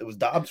Dobbs. It was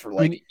Dobbs for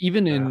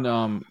even in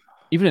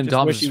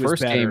Dobbs'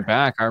 first game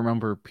back, I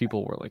remember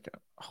people were like,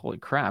 "Holy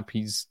crap,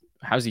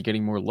 how's he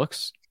getting more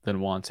looks than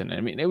Watson?"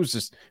 It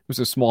was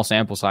a small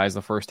sample size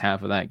the first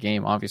half of that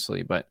game,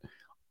 obviously, but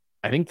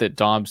I think that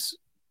Dobbs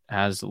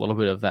has a little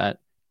bit of that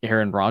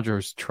Aaron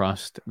Rodgers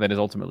trust that is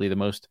ultimately the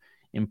most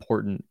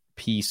important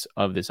piece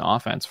of this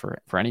offense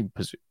for any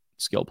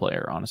skill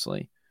player,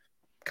 honestly.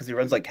 Because he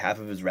runs like half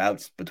of his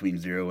routes between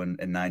 0 and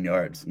 9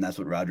 yards, and that's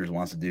what Rodgers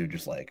wants to do.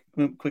 Just like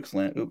quick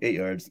slant, 8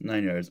 yards,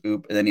 9 yards,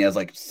 and then he has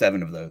like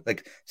 7 of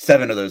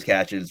those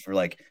catches for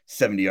like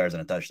 70 yards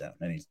and a touchdown,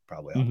 and he's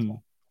probably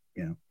optimal,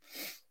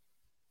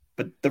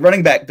 But the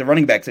running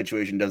back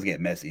situation does get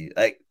messy.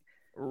 Like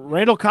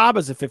Randall Cobb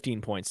has a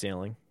 15-point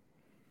ceiling.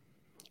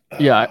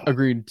 Yeah, I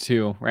agreed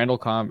too. Randall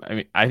Cobb.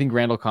 I think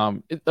Randall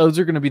Cobb. Those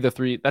are going to be the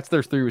 3. That's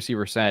their 3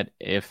 receiver set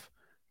if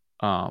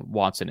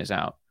Watson is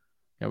out.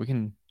 Yeah, we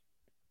can.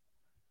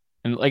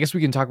 And I guess we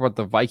can talk about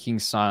the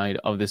Vikings side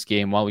of this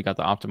game while we got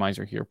the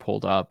optimizer here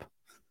pulled up.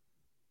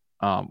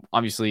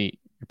 Obviously,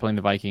 you're playing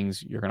the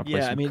Vikings. You're going to play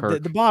some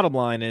Kirk. The bottom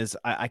line is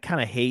I kind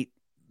of hate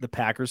the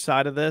Packers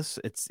side of this.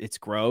 It's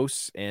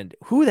gross. And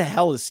who the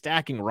hell is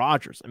stacking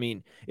Rodgers?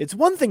 It's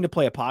one thing to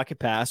play a pocket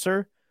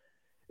passer.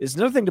 It's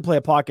another thing to play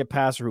a pocket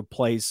passer who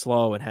plays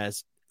slow and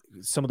has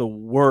some of the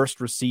worst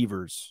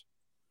receivers.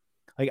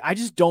 Like I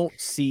just don't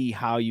see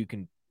how you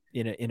can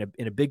in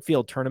a big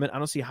field tournament. I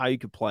don't see how you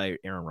could play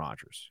Aaron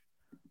Rodgers.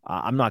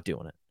 I'm not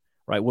doing it.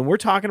 Right when we're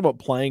talking about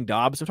playing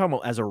Dobbs, I'm talking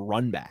about as a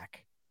run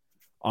back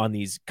on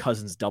these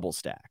Cousins double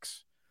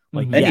stacks.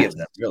 Like any of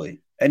them,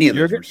 really. Any of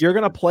them. You're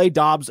going to play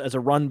Dobbs as a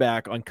run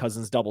back on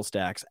Cousins double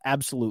stacks.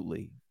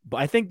 Absolutely. But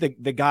I think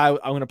the guy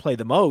I'm going to play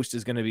the most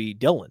is going to be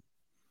Dylan.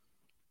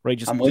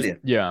 Right? I'm with you.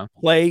 Yeah.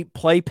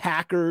 Play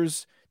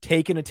Packers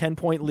taking a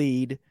 10-point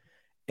lead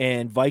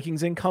and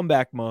Vikings in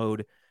comeback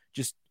mode.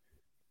 Just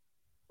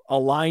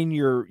align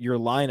your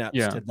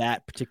lineups to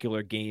that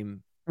particular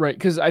game. Right,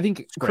 because I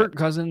think script. Kirk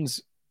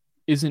Cousins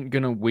isn't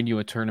going to win you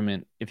a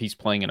tournament if he's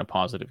playing in a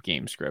positive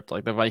game script.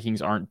 Like, the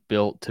Vikings aren't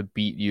built to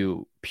beat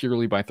you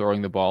purely by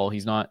throwing the ball.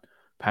 He's not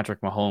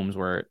Patrick Mahomes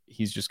where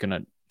he's just going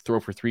to throw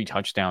for 3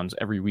 touchdowns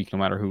every week no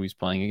matter who he's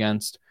playing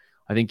against.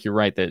 I think you're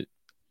right that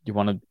you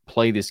want to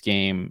play this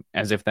game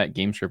as if that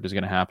game script is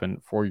going to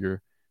happen for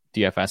your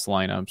DFS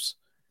lineups.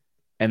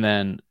 And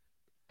then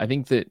I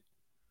think that,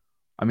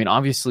 I mean,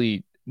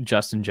 obviously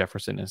Justin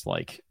Jefferson is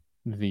like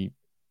the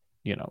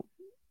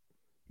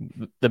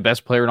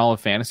best player in all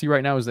of fantasy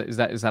right now. Is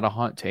that a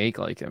hot take?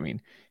 Like, I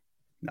mean,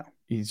 no,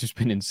 he's just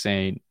been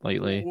insane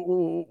lately.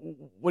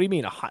 What do you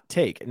mean a hot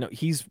take? No,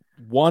 he's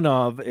one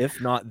of, if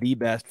not the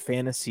best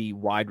fantasy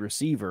wide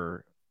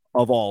receiver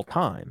of all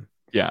time.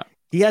 Yeah.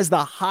 He has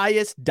the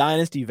highest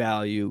dynasty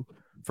value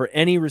for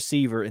any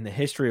receiver in the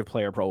history of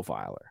Player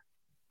Profiler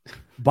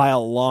by a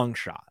long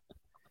shot.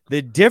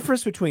 The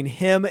difference between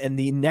him and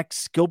the next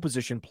skill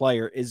position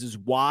player is as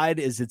wide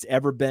as it's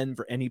ever been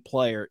for any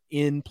player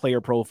in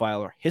Player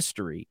Profiler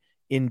history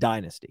in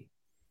Dynasty.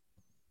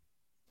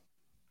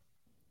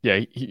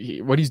 Yeah,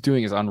 what he's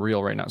doing is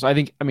unreal right now. So I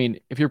think, I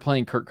mean, if you're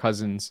playing Kirk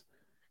Cousins,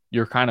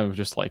 you're kind of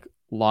just like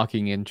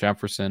locking in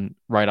Jefferson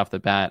right off the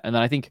bat. And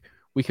then I think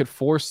we could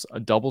force a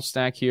double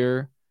stack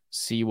here,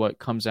 see what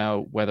comes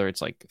out, whether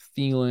it's like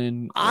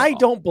Thielen. I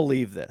don't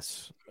believe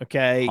this.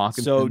 Okay.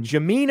 Hawkinson. So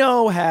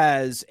Jamino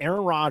has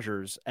Aaron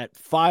Rodgers at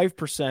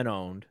 5%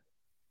 owned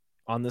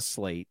on the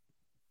slate,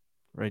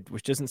 right?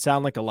 Which doesn't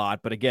sound like a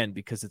lot, but again,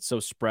 because it's so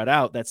spread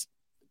out, that's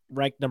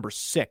ranked number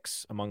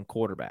 6 among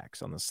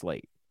quarterbacks on the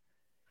slate.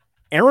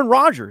 Aaron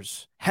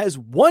Rodgers has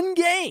one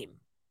game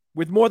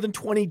with more than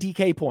 20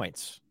 DK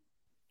points.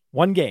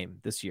 One game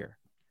this year.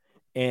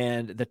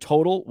 And the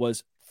total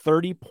was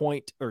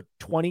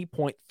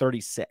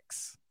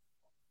 20.36.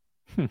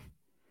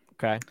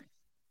 Okay.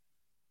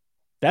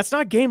 That's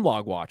not game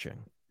log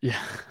watching. Yeah.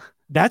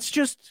 That's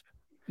just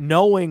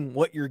knowing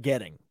what you're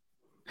getting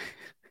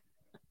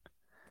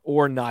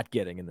or not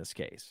getting in this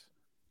case.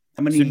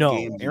 How many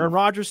games? Aaron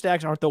Rodgers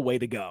stacks aren't the way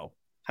to go.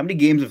 How many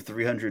games of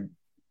 300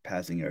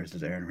 passing yards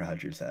does Aaron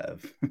Rodgers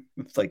have?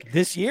 It's like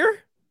this year?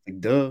 Like,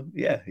 duh.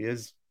 Yeah, he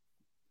is.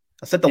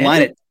 I'll set the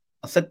line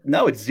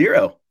no, it's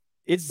 0.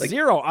 It's like,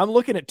 0. I'm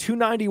looking at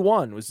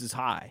 291 was his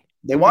high.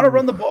 They want to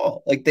run the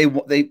ball. Like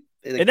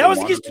and that was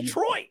against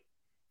Detroit.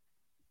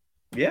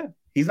 Yeah.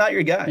 He's not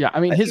your guy. Yeah, I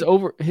mean, his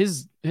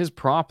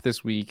prop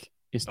this week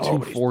is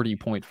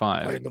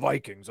 240.5. The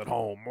Vikings at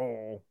home.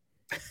 Oh.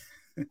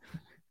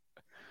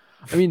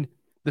 I mean,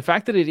 the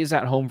fact that it is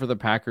at home for the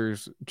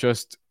Packers,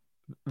 just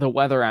the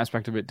weather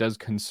aspect of it does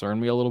concern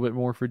me a little bit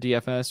more for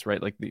DFS,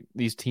 right? Like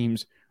these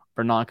teams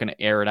are not going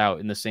to air it out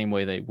in the same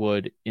way they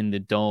would in the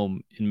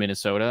Dome in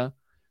Minnesota.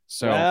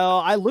 So, well,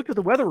 I looked at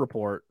the weather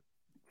report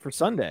for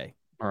Sunday.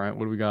 All right,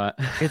 what do we got?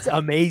 It's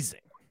amazing.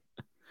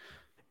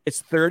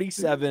 It's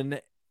 37,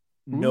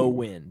 no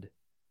wind.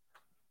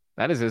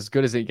 That is as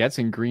good as it gets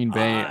in Green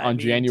Bay on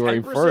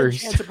January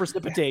 1st. Chance of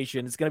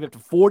precipitation. It's going to be up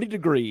to 40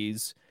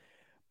 degrees,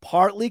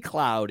 partly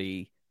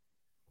cloudy,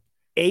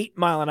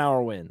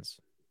 8-mile-an-hour winds.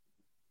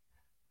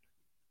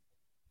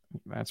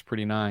 That's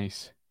pretty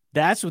nice.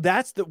 That's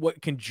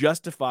what can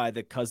justify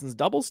the Cousins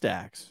double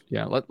stacks.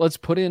 Yeah, let's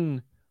put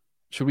in.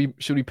 Should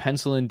we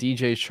pencil in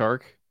DJ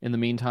Shark in the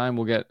meantime?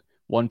 We'll get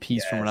one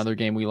piece from another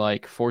game we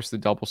like. Force the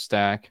double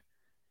stack.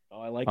 Oh,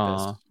 I like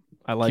this.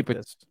 I like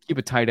this. Keep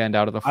a tight end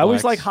out of the flex. I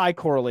always like high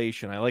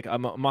correlation.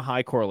 I'm a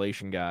high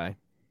correlation guy.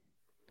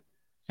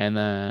 And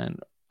then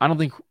I don't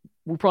think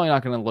we're probably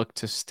not going to look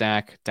to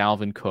stack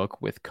Dalvin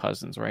Cook with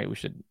Cousins, right? We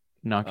should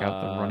knock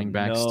out the running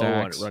back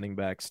stacks. Running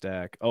back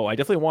stack. Oh, I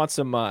definitely want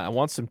some. I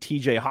want some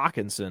TJ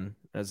Hawkinson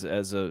as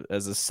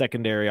a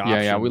secondary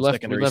option. Yeah. We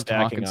left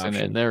Hawkinson option.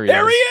 in. There he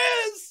is.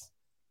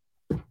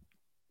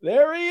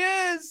 There he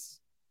is.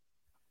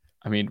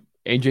 I mean,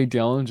 AJ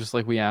Dillon, just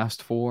like we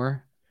asked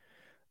for.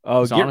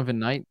 Oh, Zonovan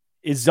Knight.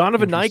 Is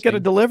Zonovan Knight going to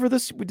deliver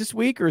this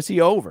week, or is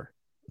he over?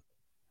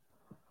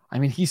 I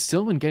mean, he's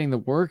still been getting the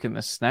work and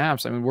the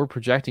snaps. I mean, we're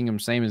projecting him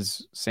same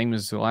as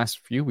the last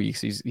few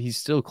weeks. He's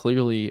still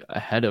clearly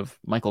ahead of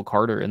Michael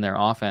Carter in their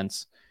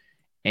offense.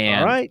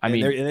 And all right, I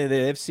mean,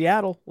 they have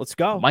Seattle. Let's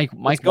go. Mike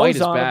White is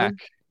back.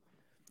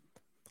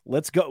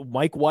 Let's go.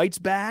 Mike White's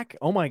back.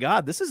 Oh my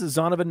God, this is a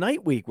Zonovan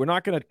Knight week. We're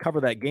not going to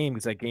cover that game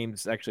because that game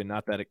is actually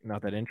not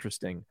that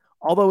interesting.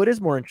 Although it is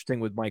more interesting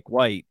with Mike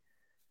White.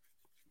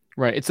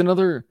 Right. It's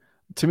another.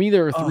 To me,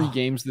 there are 3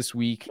 games this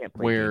week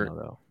where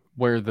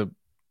the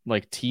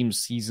team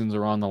seasons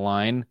are on the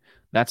line.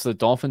 That's the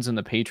Dolphins and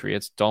the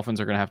Patriots.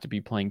 Dolphins are going to have to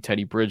be playing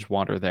Teddy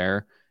Bridgewater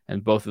there,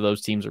 and both of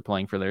those teams are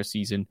playing for their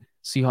season.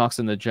 Seahawks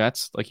and the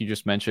Jets, like you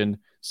just mentioned,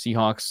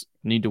 Seahawks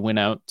need to win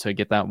out to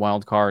get that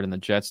wild card, and the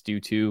Jets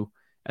do too.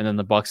 And then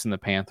the Bucs and the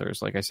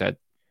Panthers, like I said,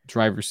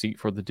 driver's seat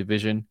for the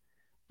division.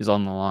 is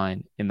on the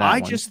line in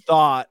that one. Just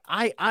thought,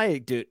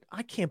 dude,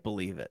 I can't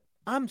believe it.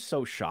 I'm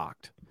so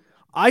shocked.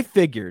 I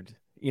figured,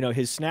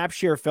 his snap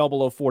share fell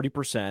below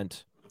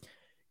 40%.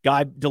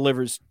 Guy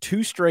delivers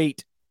 2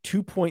 straight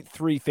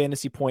 2.3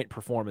 fantasy point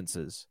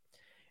performances.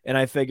 And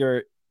I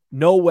figure,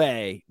 no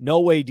way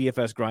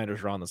DFS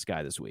grinders are on this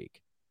guy this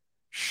week.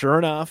 Sure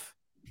enough,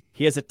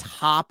 he has a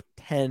top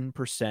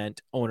 10%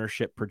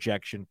 ownership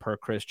projection per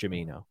Chris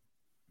Gimino.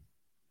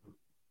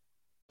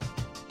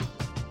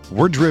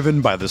 We're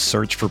driven by the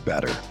search for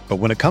better. But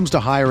when it comes to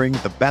hiring,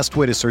 the best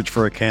way to search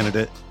for a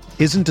candidate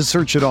isn't to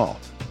search at all.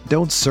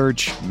 Don't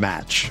search,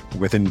 match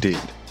with Indeed.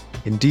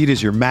 Indeed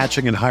is your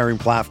matching and hiring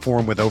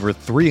platform with over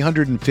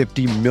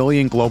 350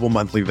 million global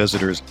monthly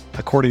visitors,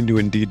 according to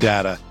Indeed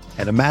data,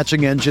 and a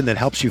matching engine that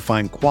helps you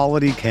find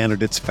quality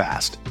candidates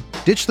fast.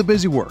 Ditch the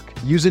busy work.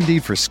 Use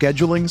Indeed for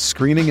scheduling,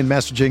 screening, and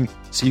messaging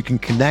so you can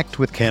connect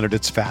with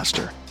candidates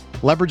faster.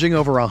 Leveraging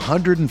over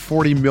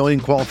 140 million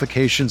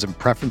qualifications and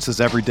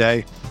preferences every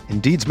day,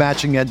 Indeed's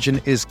matching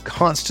engine is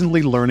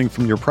constantly learning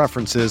from your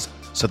preferences,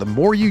 so the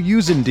more you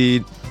use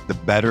Indeed, the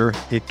better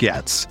it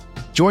gets.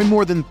 Join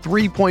more than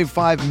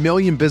 3.5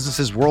 million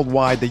businesses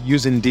worldwide that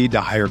use Indeed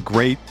to hire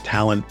great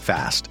talent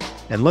fast.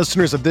 And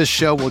listeners of this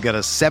show will get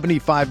a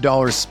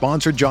 $75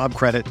 sponsored job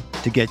credit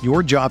to get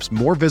your jobs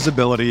more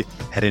visibility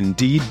at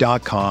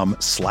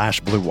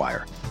Indeed.com/Blue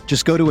Wire.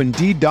 Just go to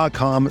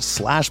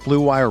Indeed.com/Blue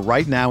Wire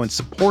right now and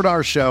support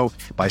our show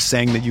by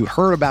saying that you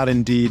heard about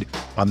Indeed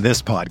on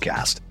this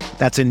podcast.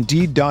 That's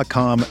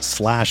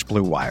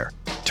Indeed.com/Blue Wire.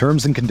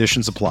 Terms and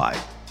conditions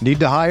apply. Need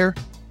to hire?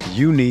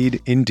 You need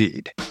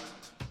Indeed.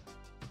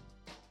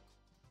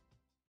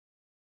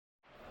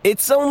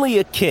 It's only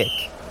a kick,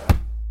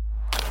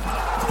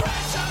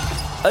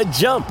 a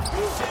jump,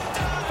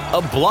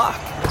 a block.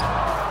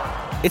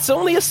 It's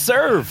only a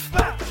serve.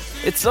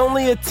 It's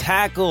only a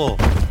tackle,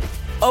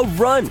 a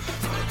run.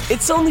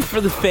 It's only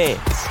for the fans.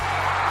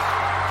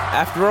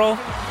 After all,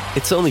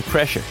 it's only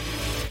pressure.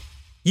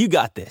 You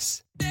got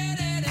this.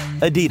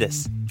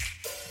 Adidas.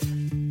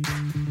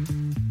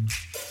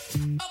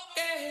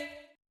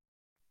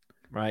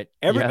 Right.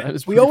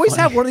 We always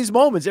have one of these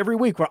moments every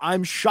week where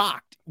I'm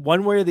shocked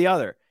one way or the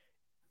other.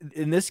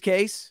 In this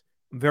case,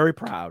 I'm very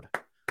proud.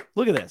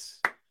 Look at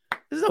this.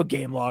 There's no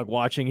game log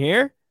watching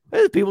here.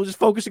 There's people just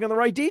focusing on the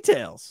right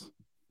details.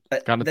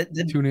 Gotta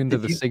tune into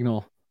the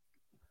signal.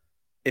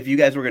 If you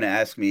guys were going to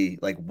ask me,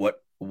 like,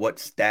 what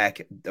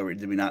stack or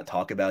did we not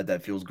talk about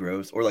that feels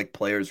gross, or like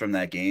players from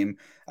that game,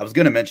 I was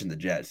going to mention the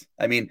Jets.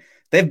 I mean,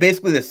 they have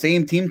basically the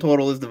same team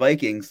total as the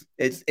Vikings.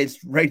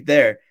 It's right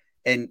there.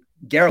 And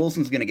Garrett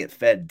Wilson's going to get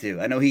fed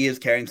too. I know he is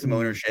carrying some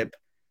ownership.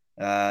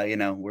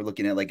 We're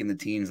looking at like in the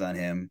teens on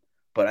him.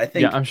 But I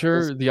think, I'm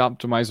sure the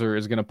optimizer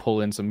is going to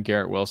pull in some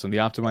Garrett Wilson. The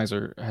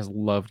optimizer has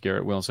loved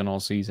Garrett Wilson all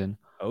season.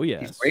 Oh, yeah.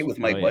 He's great with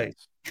Mike White.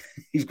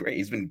 He's great.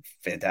 He's been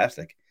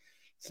fantastic.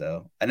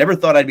 So I never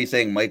thought I'd be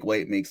saying Mike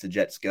White makes the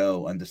Jets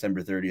go on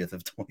December 30th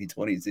of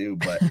 2022.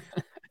 But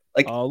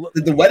like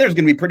the weather's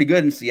going to be pretty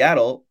good in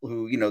Seattle,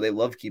 who, they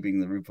love keeping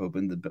the roof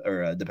open,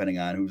 depending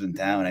on who's in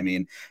town. I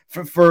mean,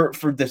 for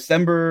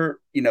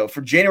December,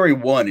 for January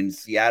 1 in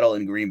Seattle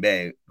and Green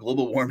Bay,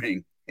 global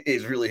warming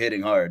is really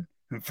hitting hard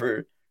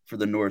for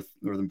the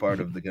northern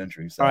part of the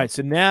country. So. All right,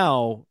 so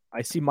now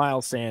I see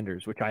Miles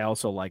Sanders, which I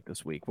also like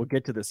this week. We'll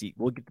get to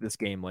this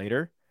game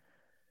later.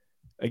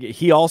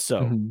 He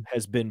also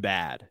has been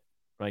bad,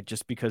 right?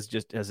 Just because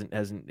hasn't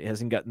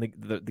gotten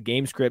the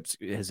game scripts,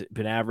 has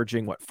been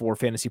averaging 4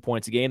 fantasy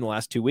points a game the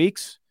last 2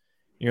 weeks.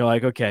 And you're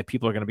like, okay,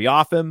 people are going to be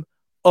off him.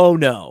 Oh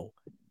no,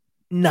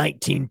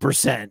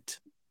 19%.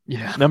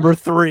 Yeah, number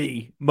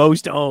 3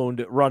 most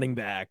owned running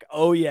back.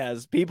 Oh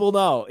yes, people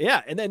know.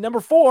 Yeah, and then number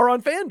 4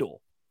 on FanDuel.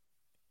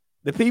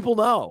 The people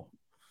know.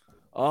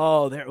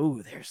 Oh,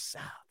 there's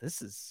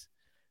this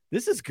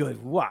is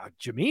good. Wow,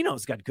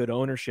 Gimino's got good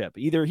ownership.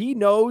 Either he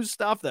knows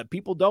stuff that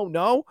people don't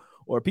know,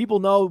 or people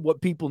know what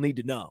people need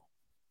to know.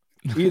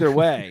 Either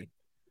way,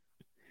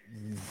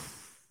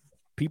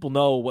 people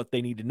know what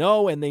they need to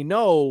know, and they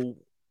know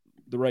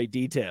the right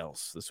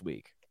details this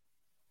week.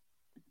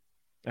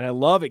 And I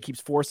love it.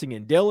 Keeps forcing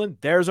in Dylan.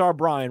 There's our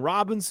Brian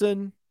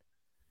Robinson.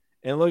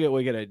 And look at,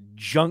 we got a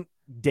Junk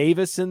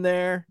Davis in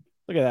there.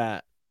 Look at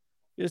that.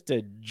 Just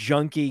a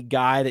junky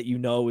guy that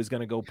is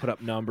going to go put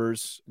up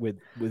numbers with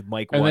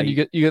Mike White. And then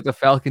you get the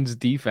Falcons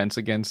defense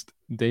against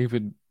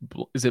David.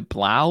 Is it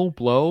Blow?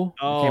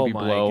 Oh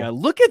my God!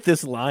 Look at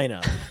this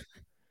lineup.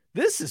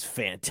 This is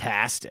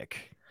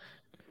fantastic.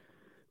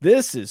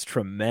 This is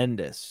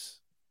tremendous.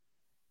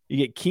 You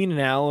get Keenan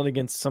Allen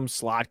against some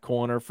slot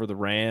corner for the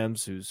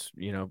Rams, who's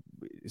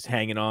is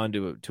hanging on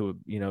to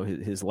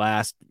his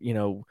last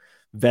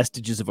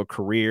vestiges of a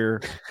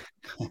career.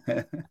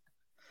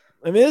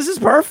 I mean, this is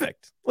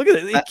perfect. Look at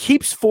it. It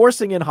keeps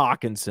forcing in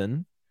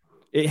Hawkinson.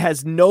 It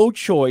has no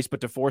choice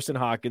but to force in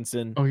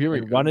Hawkinson. Oh, here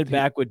we go. Run it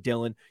back with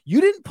Dylan. You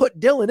didn't put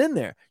Dylan in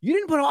there. You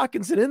didn't put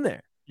Hawkinson in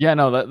there. Yeah,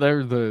 no,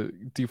 they're the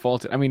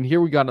default. I mean,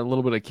 here we got a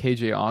little bit of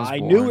KJ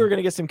Osborne. I knew we were going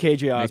to get some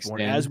KJ Osborne,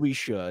 as we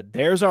should.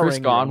 There's our Chris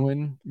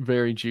Godwin,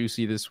 very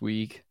juicy this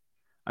week.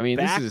 I mean,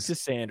 back this to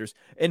is Sanders.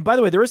 And by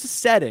the way, there is a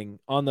setting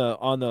on the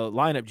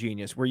lineup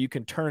Genius where you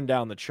can turn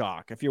down the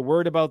chalk. If you're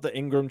worried about the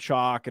Ingram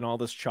chalk and all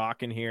this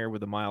chalk in here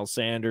with the Miles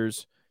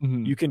Sanders,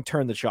 you can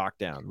turn the chalk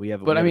down. We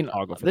have, but I mean, a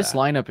toggle for this that.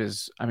 lineup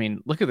is. I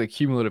mean, look at the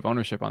cumulative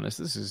ownership on this.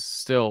 This is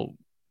still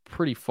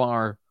pretty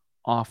far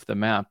off the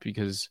map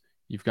because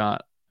you've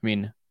got. I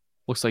mean,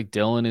 looks like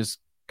Dylan is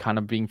kind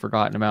of being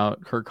forgotten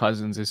about. Kirk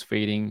Cousins is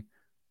fading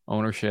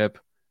ownership.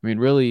 I mean,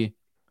 really,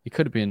 it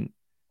could have been.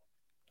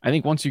 I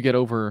think once you get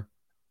over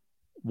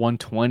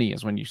 120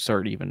 is when you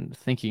start even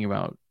thinking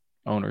about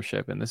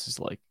ownership, and this is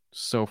like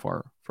so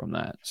far from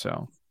that.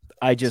 So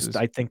I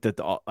think that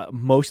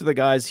most of the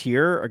guys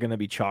here are going to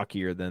be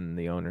chalkier than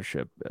the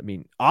ownership. I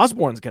mean,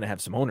 Osborne's going to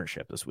have some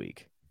ownership this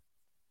week.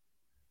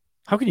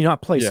 How can you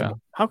not play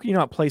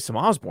some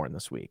Osborne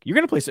this week? You're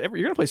going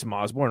to play some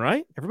Osborne,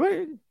 right?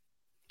 Everybody.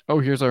 Oh,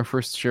 here's our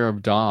first share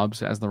of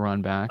Dobbs as the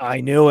run back.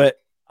 I knew it.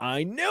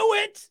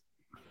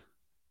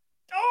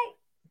 Oh,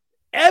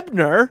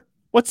 Ebner.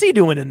 What's he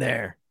doing in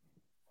there?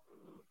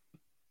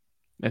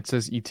 It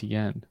says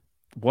ETN.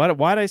 Why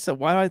did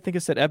I think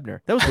it said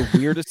Ebner? That was the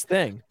weirdest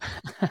thing.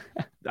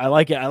 I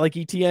like it. I like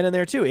ETN in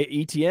there too.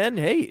 ETN,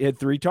 hey, he had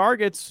 3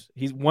 targets.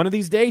 He's one of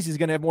these days he's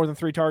going to have more than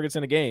 3 targets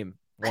in a game.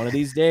 One of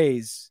these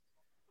days.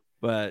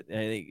 But I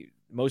think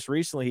most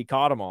recently he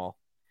caught them all.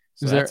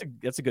 So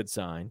that's a good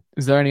sign.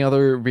 Is there any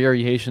other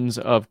variations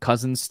of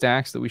Cousins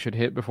stacks that we should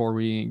hit before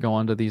we go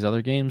on to these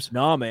other games?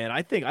 No, man.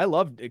 I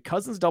love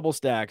Cousins double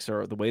stacks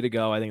are the way to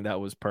go. I think that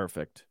was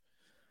perfect.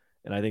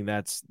 And I think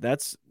that's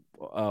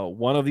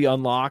one of the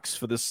unlocks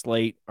for this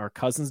slate are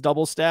Cousins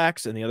double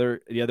stacks, and the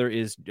other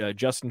is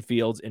Justin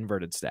Fields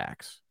inverted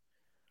stacks,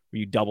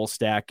 where you double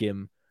stack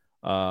him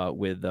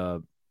with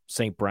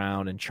St.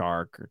 Brown and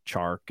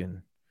Chark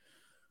and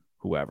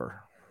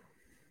whoever.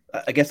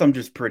 I guess I'm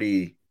just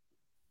pretty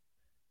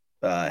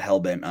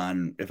hell-bent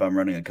on, if I'm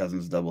running a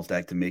Cousins double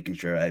stack, to making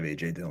sure I have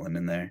AJ Dillon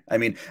in there. I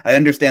mean, I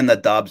understand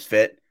that Dobbs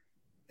fit.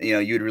 You know,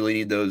 you'd really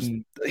need those.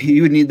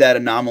 You would need that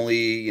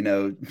anomaly,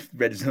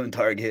 red zone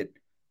target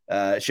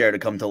share to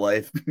come to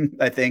life,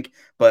 I think.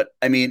 But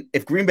I mean,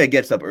 if Green Bay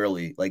gets up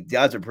early, like the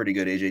odds are pretty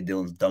good AJ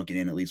Dillon's dunking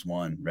in at least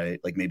one, right?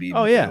 Like maybe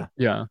even two.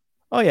 Yeah.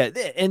 Oh yeah,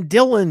 and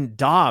Dylan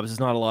Dobbs is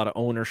not a lot of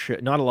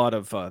ownership, not a lot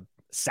of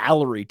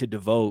salary to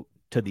devote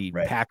to the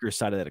Packers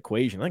side of that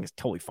equation. I think it's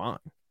totally fine.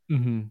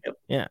 Mm-hmm. Yep.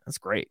 Yeah, that's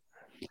great.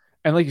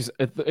 And like you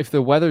said, if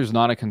the weather's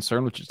not a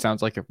concern, which it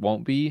sounds like it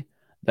won't be,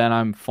 then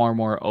I'm far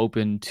more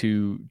open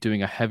to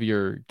doing a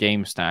heavier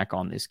game stack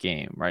on this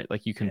game, right?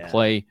 Like you can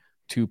play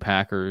 2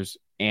 Packers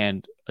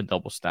and a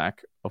double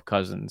stack of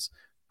Cousins,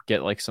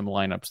 get like some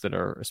lineups that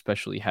are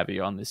especially heavy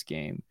on this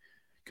game,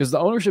 because the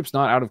ownership's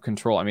not out of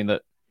control. I mean,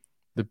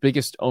 the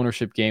biggest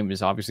ownership game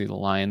is obviously the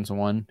Lions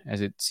one, as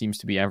it seems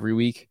to be every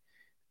week.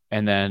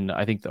 And then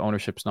I think the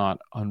ownership's not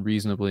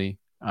unreasonably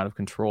out of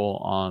control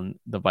on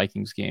the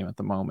Vikings game at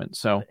the moment.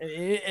 So,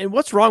 and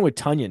what's wrong with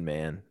Tunyon,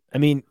 man? I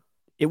mean,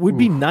 it would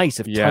be nice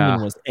if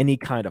Tunyon was any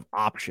kind of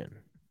option.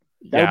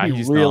 That would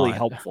be really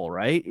helpful,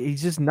 right?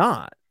 He's just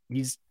not.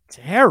 He's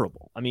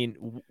terrible. I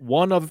mean,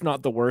 one of, if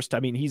not the worst. I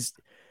mean, he's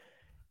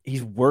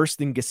worse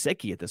than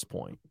Gesicki at this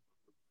point.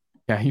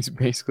 Yeah, he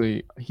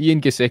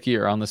and Gesicki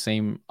are on the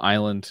same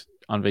island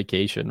on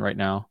vacation right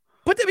now.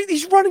 But I mean,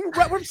 he's running.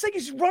 What I'm saying,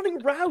 he's running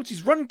routes.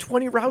 He's running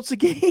 20 routes a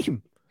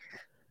game.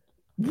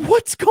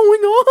 What's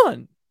going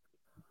on?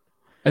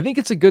 I think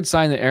it's a good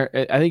sign that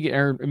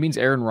it means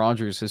Aaron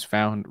Rodgers has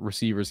found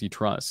receivers he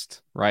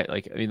trusts, right?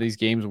 Like, I mean, these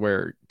games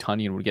where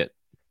Tunyon would get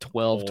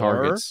 12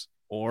 targets.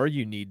 Or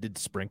you need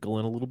to sprinkle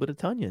in a little bit of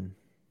Tunyon.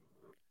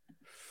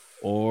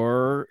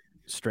 Or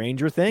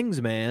Stranger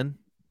Things, man.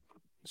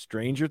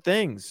 Stranger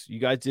Things. You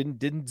guys didn't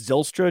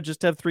Zylstra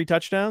just have 3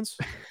 touchdowns?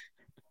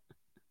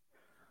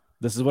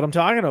 This is what I'm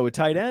talking about with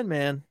tight end,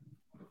 man.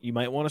 You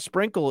might want to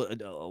sprinkle a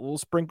little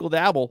sprinkle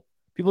dabble.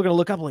 People are going to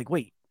look up like,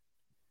 wait,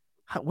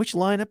 which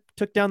lineup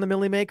took down the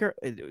Millie Maker?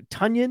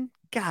 Tunyon?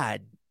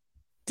 God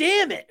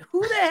damn it.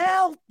 Who the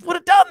hell would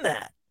have done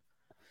that?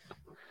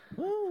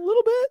 Well, a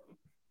little bit.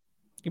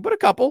 You put a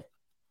couple.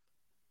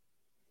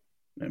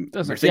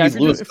 Mercedes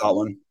Lewis caught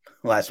one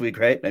last week,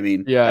 right? I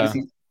mean,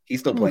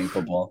 he's still playing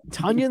football.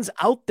 Tunyon's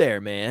out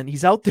there, man.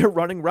 He's out there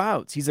running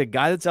routes. He's a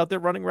guy that's out there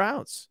running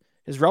routes.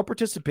 His route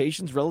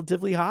participation is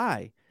relatively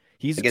high.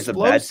 He's against a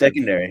bad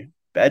secondary.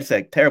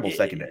 Terrible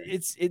secondary.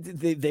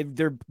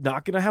 They're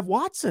not going to have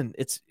Watson.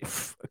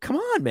 Come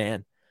on,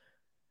 man.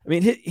 I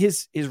mean,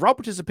 his route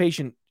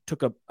participation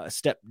took a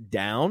step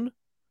down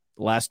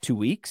the last 2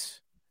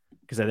 weeks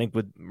because I think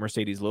with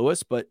Mercedes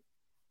Lewis, but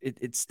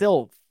it's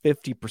still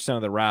 50%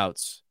 of the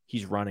routes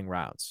he's running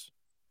routes.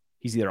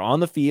 He's either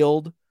on the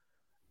field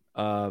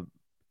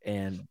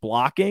and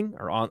blocking,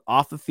 or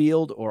off the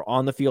field, or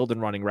on the field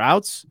and running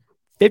routes.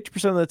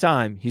 50% of the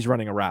time he's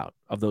running a route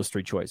of those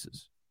 3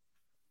 choices.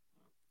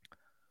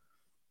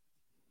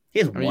 He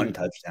has one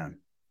touchdown.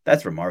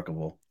 That's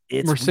remarkable.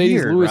 It's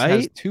Mercedes weird, Lewis right?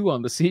 has 2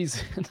 on the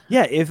season.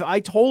 Yeah, if I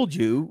told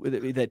you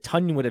that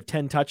Tunyon would have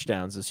 10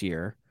 touchdowns this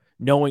year,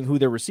 knowing who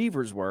their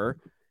receivers were,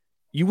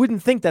 you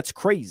wouldn't think that's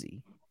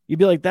crazy. You'd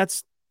be like,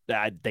 that's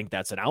I think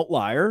that's an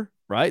outlier,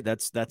 right?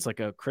 That's like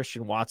a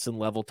Christian Watson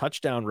level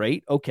touchdown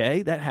rate.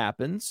 Okay, that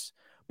happens,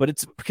 but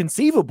it's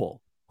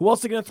conceivable. Who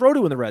else are going to throw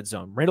to in the red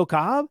zone? Randall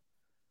Cobb,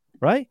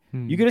 right?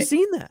 You could have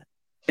seen that.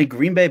 And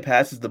Green Bay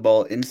passes the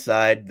ball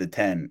inside the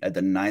 10 at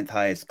the 9th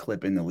highest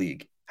clip in the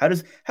league.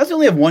 How's he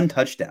only have one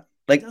touchdown?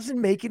 Like, It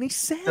doesn't make any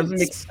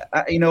sense.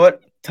 You know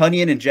what?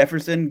 Tunyon and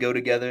Jefferson go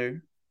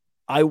together.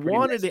 I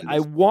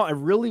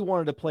really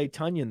wanted to play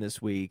Tunyon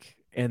this week,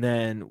 and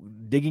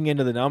then digging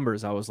into the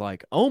numbers, I was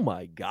like, oh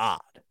my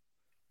God,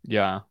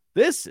 Yeah.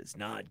 this is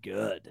not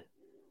good.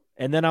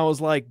 And then I was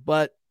like,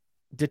 but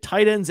do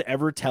tight ends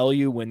ever tell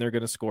you when they're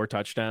going to score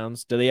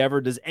touchdowns?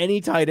 Does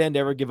any tight end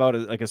ever give out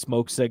a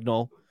smoke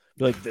signal?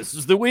 Be like, this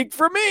is the week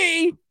for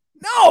me.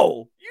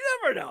 No, you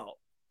never know.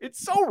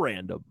 It's so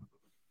random.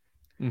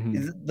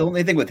 Mhm. The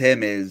only thing with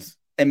him is,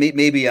 and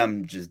maybe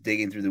I'm just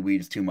digging through the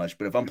weeds too much,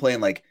 but if I'm playing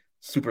like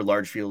super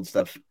large field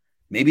stuff,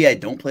 maybe I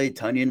don't play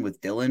Tunyon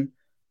with Dylan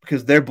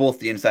because they're both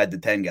the inside the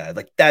 10 guys.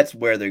 Like, that's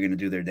where they're going to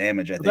do their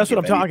damage. I think That's what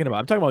I'm talking about.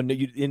 I'm talking about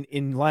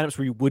in lineups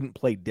where you wouldn't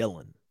play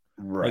Dylan.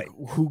 Right.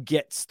 Like, who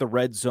gets the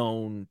red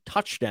zone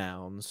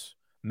touchdowns?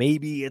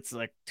 Maybe it's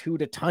like 2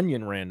 to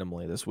Tunyon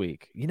randomly this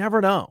week. You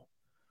never know.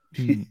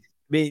 I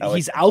mean,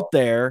 he's out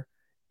there,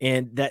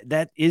 and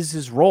that is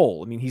his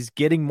role. I mean, he's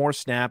getting more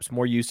snaps,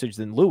 more usage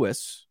than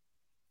Lewis.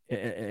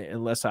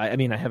 Unless I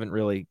haven't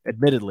really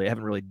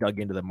dug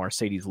into the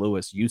Mercedes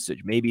Lewis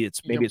usage. Maybe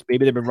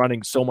they've been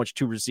running so much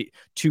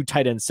two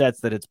tight end sets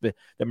that it's been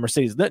that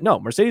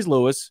Mercedes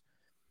Lewis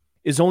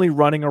is only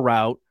running a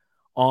route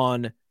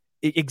on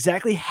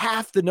exactly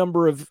half the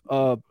number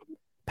of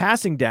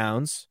passing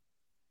downs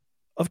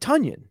of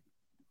Tunyon,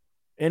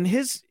 and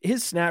his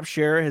snap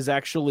share has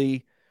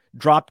actually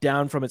dropped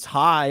down from its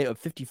high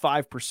of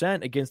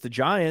 55% against the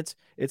Giants.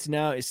 It's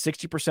now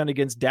 60%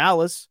 against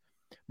Dallas.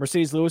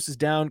 Mercedes Lewis is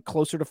down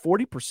closer to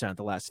 40%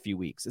 the last few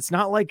weeks. It's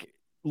not like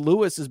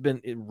Lewis has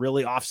been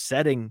really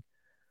offsetting.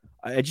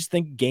 I just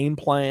think game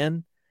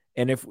plan.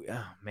 And this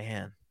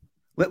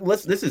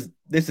is.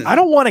 I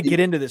don't want to get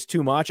into this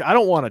too much. I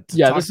don't want to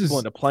talk people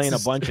into playing a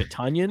bunch of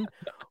Tunyon,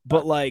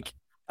 but like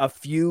a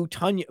few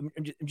Tunyon.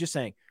 I'm just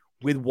saying,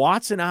 with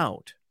Watson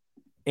out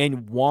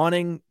and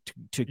wanting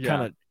to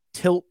kind of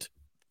tilt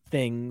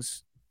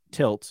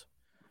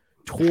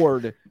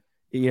toward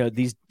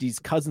these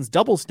Cousins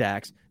double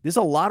stacks, there's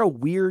a lot of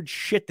weird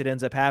shit that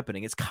ends up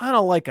happening. It's kind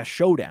of like a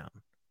showdown,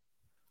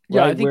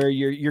 right? I think where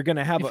you're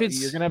gonna have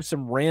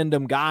some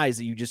random guys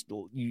that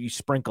you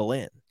sprinkle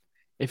in.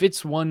 If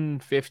it's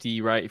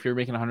 150, right? If you're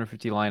making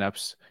 150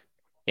 lineups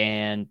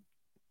and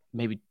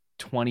maybe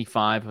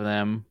 25 of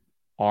them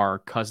are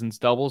Cousins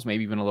doubles,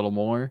 maybe even a little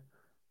more,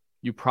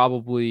 you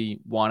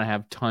probably want to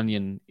have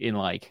Tunyon in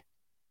like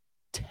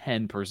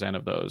 10%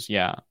 of those.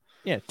 Yeah.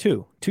 Yeah.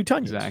 Two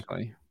Tunyons.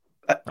 Exactly.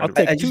 I'll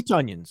take 2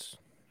 Tunyons.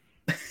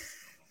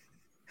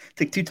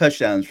 Take 2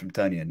 touchdowns from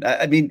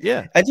Tunyon.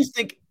 Yeah. I just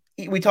think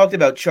we talked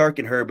about Chark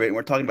and Herbert, and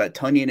we're talking about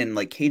Tunyon and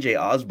like KJ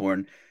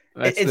Osborne.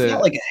 It's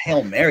not like a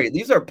Hail Mary.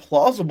 These are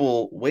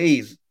plausible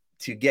ways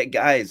to get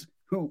guys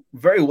who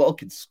very well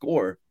could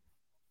score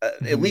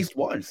at least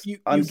once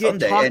on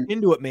Sunday. Talked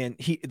into it, man.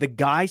 The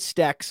guy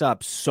stacks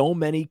up so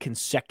many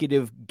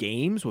consecutive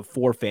games with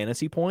 4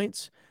 fantasy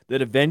points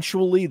that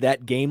eventually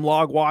that game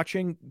log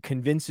watching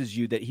convinces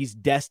you that he's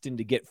destined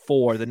to get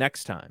 4 the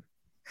next time.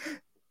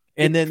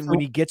 And then when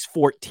he gets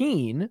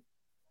 14,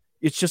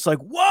 it's just like,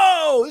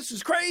 whoa, this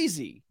is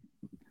crazy.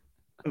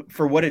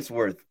 For what it's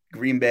worth,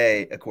 Green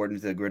Bay, according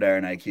to the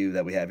Gridiron IQ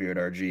that we have here at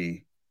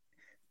RG,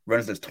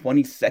 runs the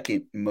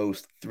 22nd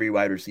most 3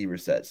 wide receiver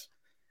sets.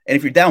 And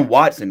if you're down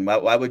Watson,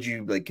 why would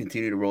you like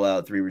continue to roll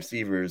out 3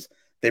 receivers?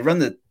 They run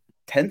the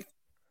 10th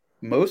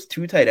most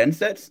 2 tight end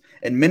sets,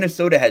 and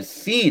Minnesota has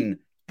seen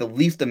the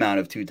least amount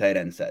of 2 tight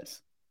end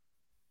sets.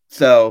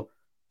 So,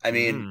 I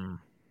mean,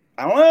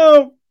 I don't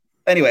know.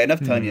 Anyway, enough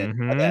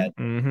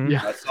Tunyon.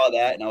 Yeah. I saw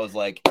that and I was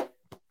like,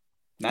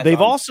 they've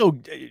also,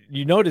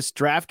 you notice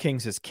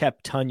DraftKings has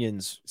kept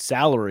Tunyon's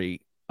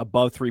salary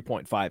above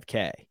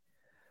 3.5K.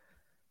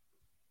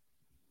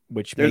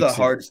 Which there's a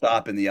hard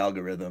stop in the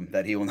algorithm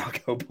that he will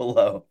not go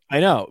below. I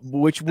know,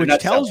 which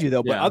tells you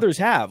though, but others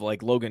have,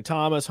 like Logan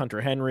Thomas,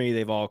 Hunter Henry,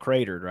 they've all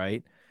cratered,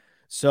 right?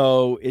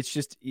 So it's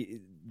just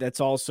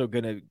that's also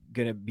gonna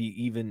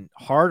be even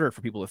harder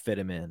for people to fit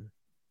him in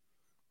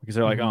because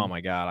they're like, oh my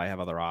God, I have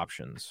other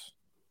options.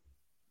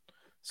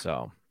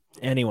 So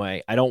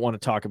anyway, I don't want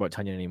to talk about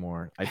Tunyon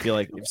anymore. I feel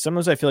like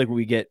sometimes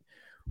we get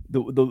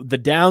the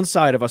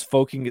downside of us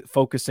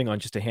focusing on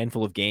just a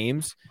handful of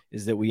games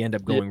is that we end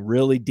up going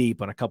really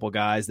deep on a couple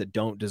guys that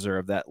don't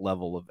deserve that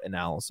level of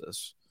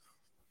analysis.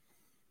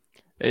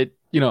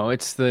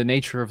 It's the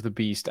nature of the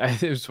beast.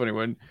 It was funny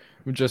when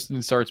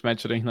Justin starts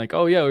mentioning like,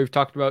 oh yeah, we've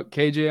talked about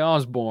KJ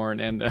Osborne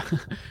and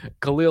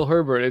Khalil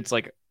Herbert. It's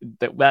like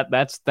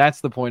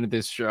that's the point of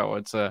this show.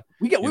 It's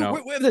we have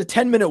a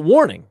 10-minute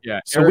warning.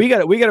 Yeah. So we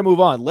got to move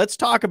on. Let's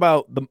talk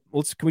about can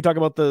we talk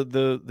about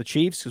the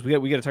Chiefs? Because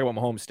we got to talk about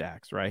Mahomes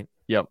stacks, right?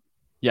 Yep.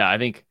 Yeah, I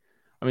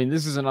mean,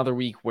 this is another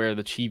week where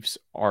the Chiefs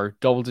are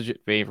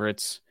double-digit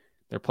favorites.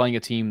 They're playing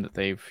a team that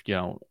they've,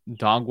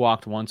 dog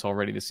walked once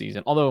already this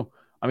season. Although,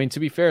 I mean, to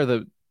be fair,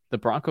 the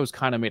Broncos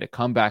kind of made a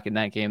comeback in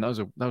that game. That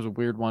was a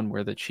weird one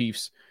where the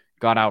Chiefs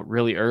got out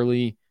really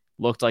early,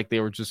 looked like they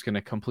were just going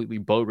to completely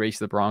boat race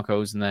the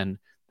Broncos, and then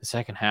the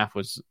second half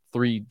was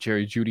 3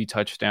 Jerry Jeudy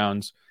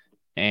touchdowns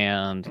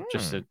and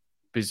just a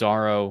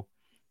bizarro,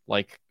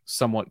 like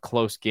somewhat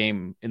close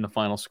game in the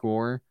final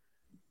score.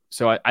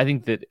 So I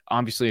think that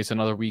obviously it's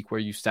another week where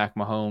you stack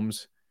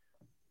Mahomes.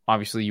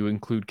 Obviously you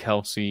include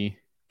Kelsey.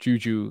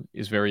 Juju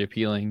is very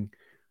appealing.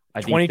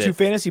 22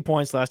 fantasy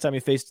points last time he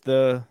faced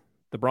the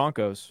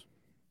Broncos.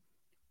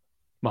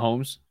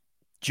 Mahomes?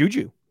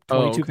 Juju.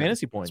 22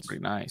 fantasy points. That's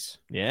pretty nice.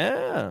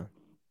 Yeah.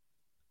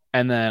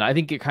 And then I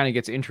think it kind of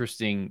gets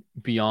interesting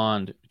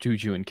beyond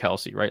Juju and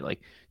Kelsey, right?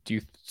 Like, do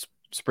you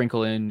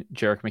sprinkle in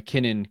Jerick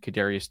McKinnon,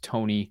 Kadarius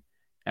Toney,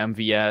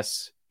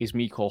 MVS? Is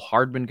Mecole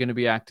Hardman going to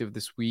be active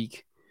this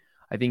week?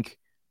 I think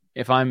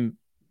when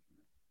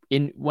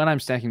I'm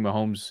stacking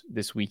Mahomes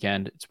this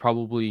weekend, it's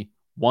probably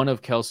one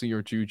of Kelsey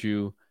or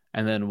Juju,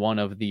 and then one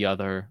of the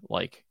other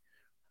like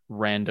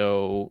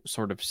rando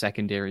sort of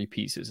secondary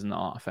pieces in the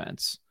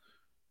offense.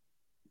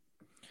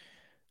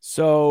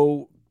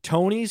 So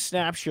Tony's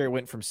snap share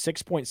went from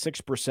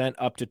 6.6%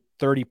 up to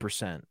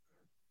 30%.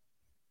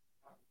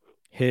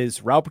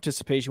 His route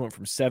participation went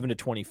from 7 to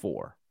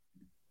 24.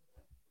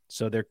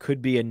 So there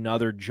could be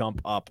another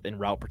jump up in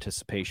route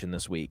participation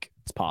this week.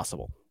 It's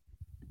possible.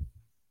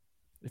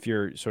 If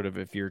you're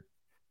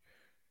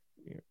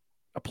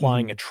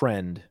applying a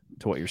trend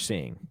to what you're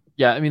seeing.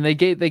 Yeah, I mean they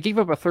gave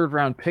up a 3rd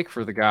round pick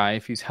for the guy.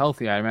 If he's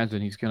healthy, I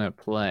imagine he's going to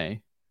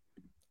play.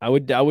 I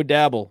would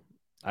dabble.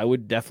 I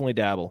would definitely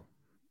dabble.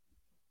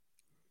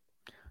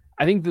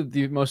 I think that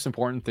the most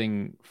important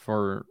thing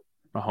for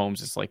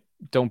Mahomes is like,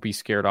 don't be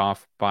scared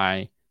off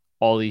by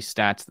all these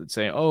stats that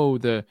say, oh,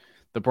 the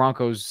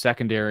Broncos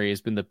secondary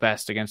has been the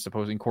best against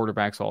opposing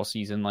quarterbacks all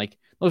season. Like,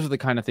 those are the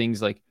kind of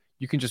things like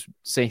you can just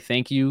say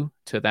thank you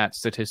to that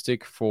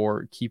statistic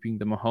for keeping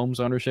the Mahomes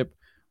ownership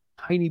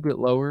a tiny bit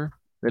lower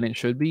than it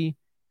should be,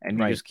 and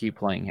you just keep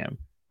playing him.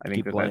 I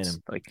think that's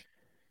him. Like,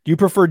 do you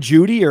prefer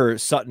Jeudy or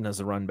Sutton as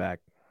a run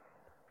back?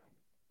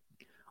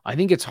 I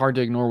think it's hard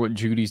to ignore what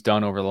Judy's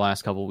done over the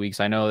last couple of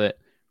weeks. I know that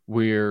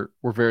we're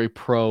very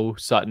pro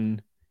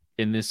Sutton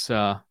in this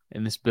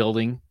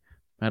building,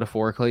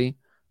 metaphorically,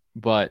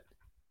 but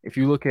if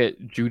you look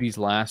at Judy's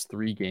last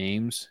 3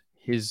 games,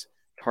 his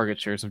target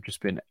shares have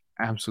just been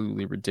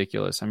absolutely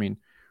ridiculous. I mean,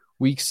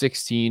 week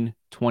 16,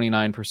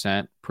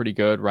 29%, pretty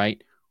good, right?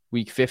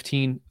 Week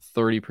 15,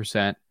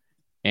 30%,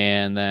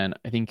 and then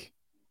I think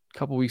a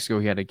couple weeks ago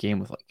he had a game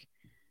with like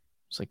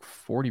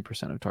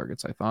 40% of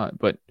targets, I thought,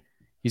 but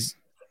he's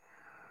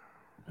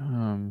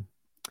averaging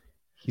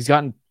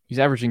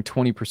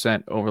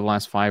 20% over the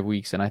last 5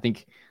 weeks, and I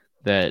think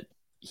that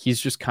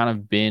he's just kind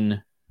of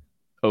been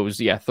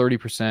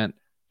 30%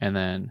 and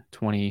then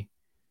 20.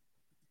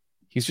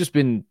 He's just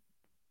been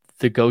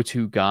the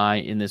go-to guy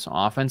in this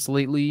offense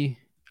lately.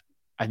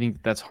 I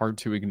think that's hard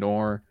to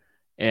ignore.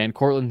 And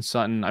Courtland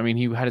Sutton, I mean,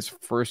 he had his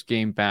first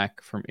game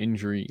back from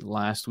injury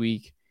last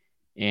week,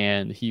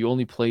 and he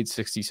only played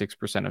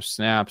 66% of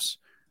snaps,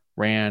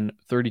 ran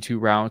 32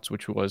 routes,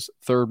 which was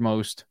 3rd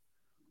most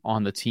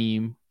on the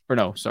team. Or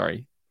no,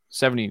 sorry,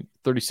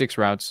 36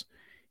 routes.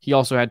 He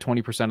also had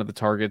 20% of the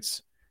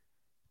targets.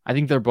 I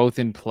think they're both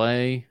in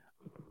play.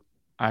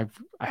 I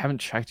haven't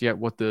checked yet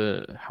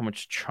how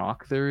much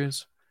chalk there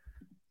is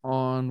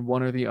on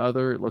one or the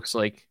other. It looks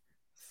like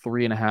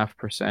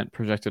 3.5%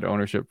 projected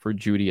ownership for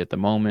Jeudy at the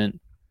moment.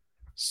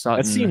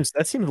 Sutton,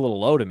 that seems a little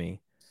low to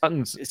me.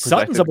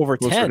 Sutton's up over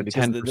 10.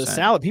 10%. The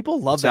salary,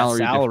 people love that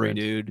salary,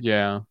 dude.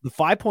 Yeah, the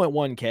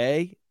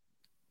 5.1K,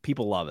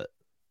 people love it.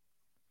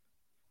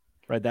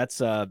 Right, that's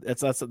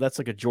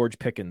like a George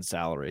Pickens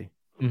salary.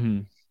 Mm-hmm.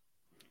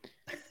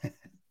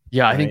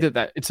 Yeah, I think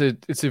that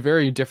it's a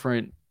very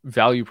different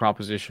value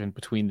proposition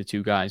between the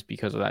two guys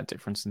because of that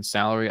difference in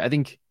salary. I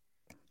think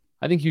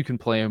you can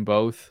play them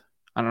both.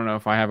 I don't know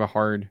if I have a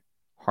hard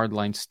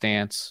line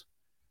stance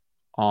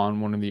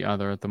on one or the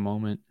other at the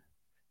moment.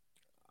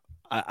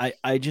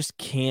 I just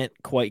can't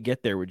quite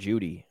get there with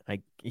Jeudy.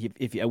 I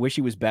wish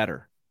he was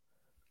better.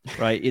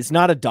 Right, it's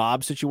not a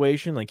Dobbs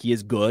situation. Like, he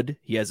is good.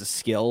 He has a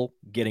skill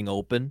getting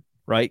open,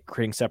 right,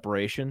 creating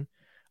separation.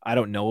 I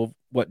don't know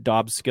what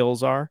Dobbs'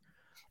 skills are,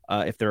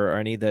 if there are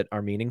any that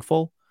are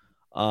meaningful.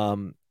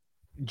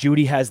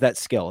 Jeudy has that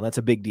skill, and that's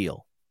a big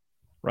deal,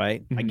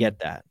 right? Mm-hmm. I get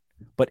that.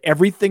 But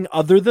everything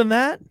other than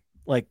that,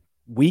 like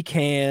weak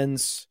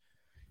hands,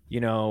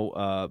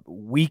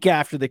 weak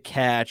after the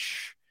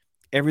catch,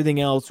 everything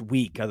else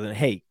weak, other than,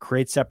 hey,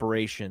 create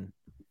separation,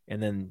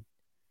 and then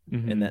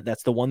and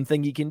that's the one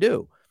thing he can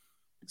do.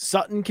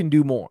 Sutton can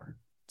do more.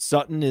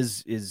 Sutton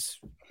is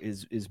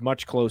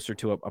much closer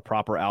to a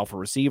proper alpha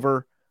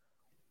receiver.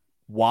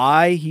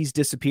 Why he's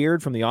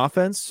disappeared from the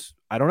offense,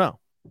 I don't know.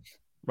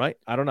 Right?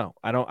 I don't know.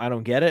 I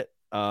don't get it.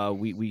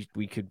 We're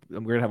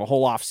gonna have a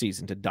whole off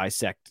season to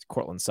dissect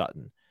Courtland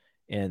Sutton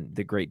and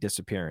the great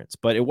disappearance.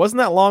 But it wasn't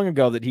that long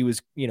ago that he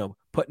was,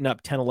 putting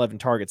up 10, 11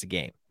 targets a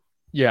game.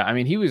 Yeah, I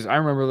mean, I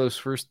remember those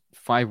first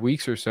 5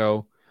 weeks or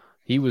so,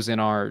 he was in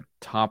our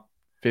top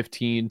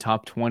 15,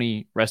 top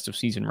 20 rest of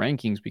season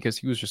rankings because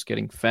he was just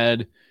getting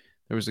fed.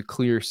 There was a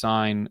clear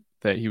sign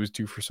that he was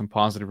due for some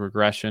positive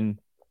regression,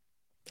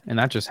 and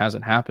that just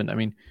hasn't happened. I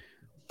mean,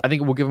 I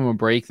think we'll give him a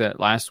break that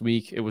last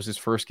week it was his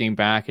first game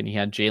back, and he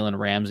had Jalen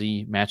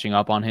Ramsey matching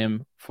up on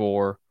him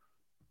for,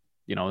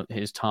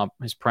 his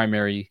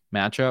primary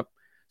matchup.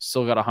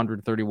 Still got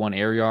 131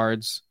 air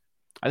yards.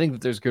 I think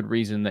that there's good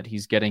reason that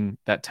he's getting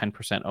that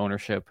 10%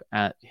 ownership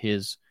at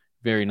his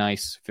very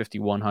nice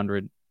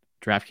 5,100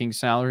 DraftKings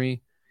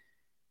salary.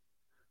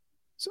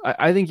 So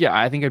I think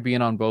I'd be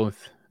in on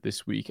both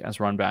this week as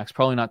run backs.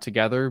 Probably not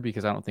together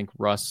because I don't think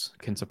Russ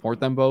can support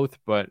them both,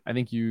 but I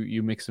think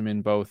you mix them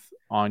in both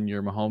on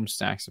your Mahomes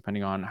stacks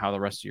depending on how the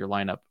rest of your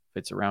lineup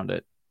fits around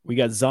it. We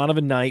got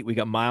Zonovan Knight, we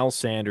got Miles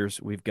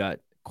Sanders, we've got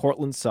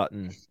Cortland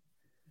Sutton.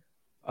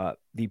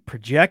 The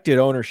projected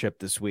ownership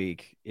this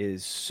week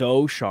is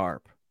so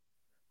sharp.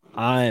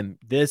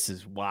 This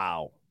is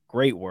wow.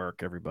 Great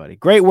work, everybody.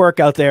 Great work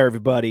out there,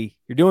 everybody.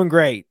 You're doing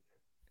great.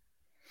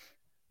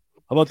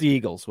 How about the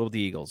Eagles? What about the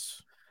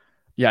Eagles?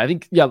 Yeah, I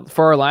think,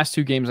 for our last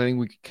two games, I think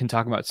we can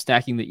talk about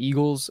stacking the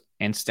Eagles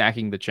and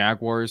stacking the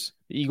Jaguars.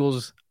 The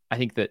Eagles, I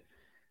think that,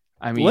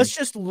 let's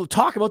just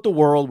talk about the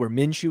world where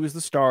Minshew is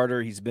the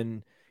starter. He's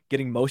been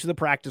getting most of the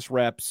practice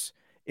reps.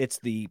 It's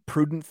the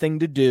prudent thing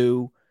to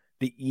do.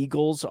 The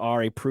Eagles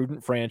are a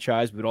prudent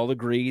franchise. We'd all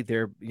agree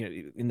they're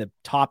in the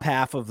top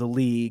half of the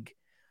league.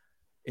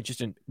 It's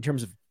just in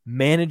terms of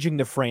managing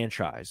the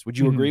franchise. Would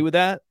you agree with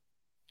that?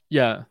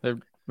 Yeah. They're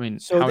not going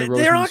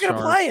to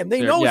play him.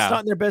 They know it's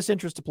not in their best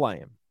interest to play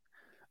him.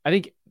 I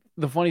think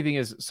the funny thing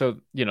is,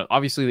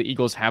 obviously the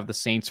Eagles have the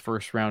Saints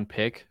first round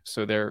pick.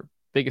 So their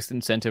biggest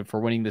incentive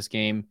for winning this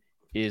game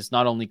is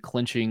not only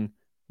clinching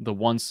the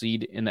 1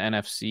 seed in the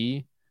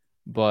NFC,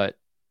 but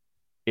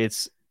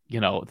it's,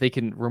 they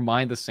can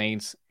remind the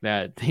Saints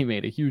that they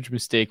made a huge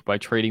mistake by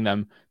trading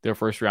them their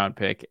first round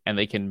pick, and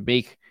they can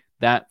make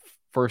that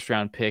first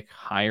round pick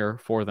higher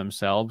for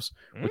themselves,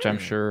 which I'm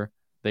sure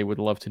they would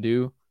love to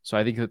do. So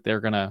I think that they're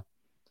going to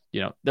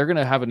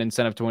have an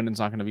incentive to win. It's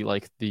not going to be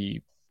like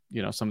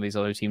some of these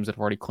other teams that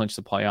have already clinched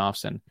the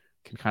playoffs and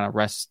can kind of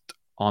rest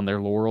on their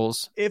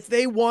laurels. If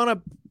they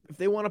want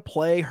to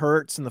play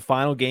Hurts in the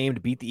final game to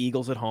beat the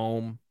Eagles at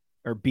home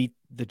or beat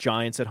the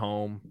Giants at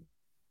home,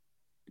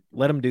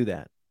 let them do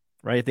that.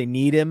 Right? If they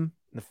need him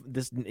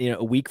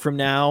a week from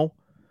now,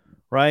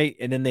 right?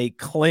 And then they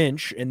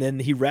clinch and then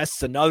he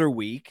rests another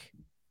week,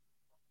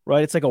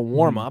 right? It's like a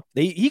warm up.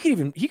 He could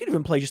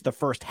even play just the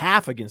first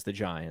half against the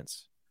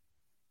Giants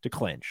to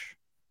clinch.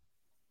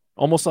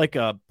 Almost like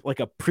a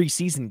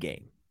preseason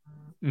game,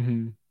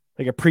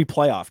 like a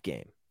pre-playoff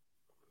game.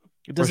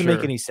 It doesn't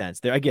make any sense.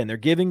 They're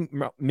giving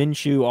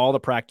Minshew all the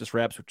practice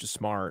reps, which is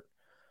smart.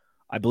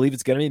 I believe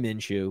it's going to be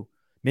Minshew.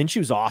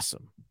 Minshew's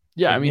awesome.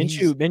 Yeah,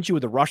 Minshew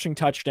with a rushing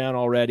touchdown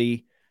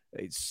already.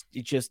 It's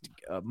just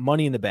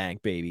money in the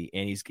bank, baby.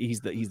 And he's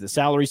the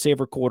salary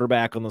saver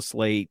quarterback on the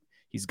slate.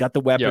 He's got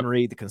the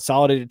weaponry, the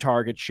consolidated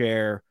target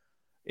share.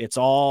 It's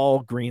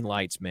all green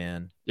lights,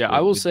 man. Yeah, I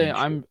will say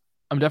Minshew.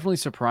 I'm definitely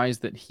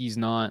surprised that he's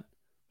not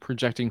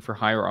projecting for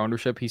higher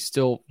ownership. He's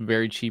still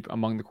very cheap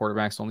among the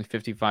quarterbacks, only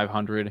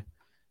 5,500.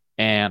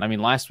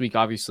 And last week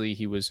obviously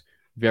he was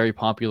very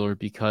popular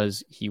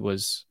because he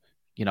was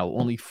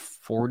only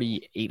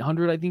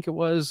 4,800, I think it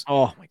was.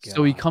 Oh my God.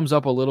 So he comes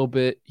up a little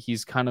bit.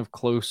 He's kind of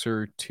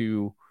closer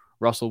to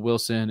Russell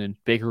Wilson and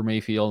Baker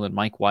Mayfield and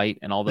Mike White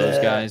and all those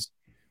guys,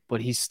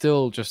 but he's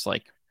still just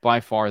like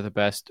by far the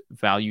best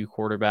value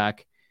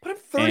quarterback. Put up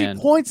 30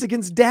 points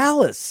against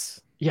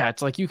Dallas. Yeah.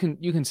 It's like you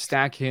can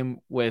stack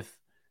him with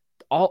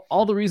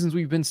all the reasons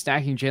we've been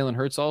stacking Jalen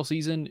Hurts all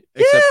season,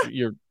 except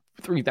you're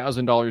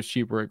 $3,000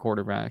 cheaper at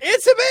quarterback.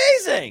 It's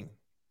amazing.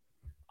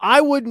 I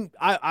wouldn't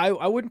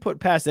put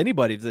past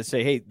anybody to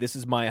say, hey, this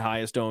is my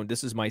highest owned.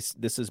 This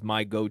is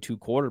my go-to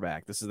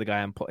quarterback. This is the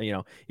guy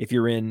if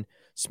you're in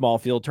small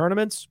field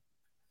tournaments,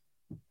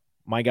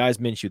 my guy's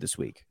Minshew this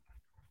week.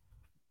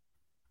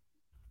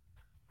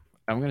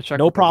 I'm going to check.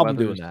 No problem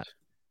doing that.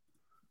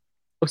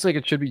 Looks like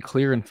it should be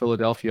clear in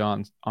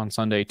Philadelphia on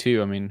Sunday too.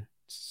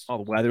 The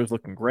weather's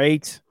looking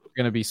great. It's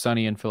going to be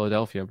sunny in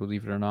Philadelphia,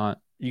 believe it or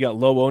not. You got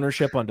low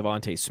ownership on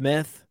Devontae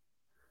Smith.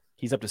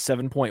 He's up to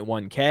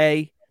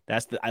 7.1K.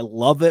 I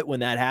love it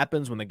when that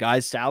happens, when the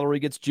guy's salary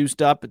gets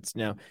juiced up.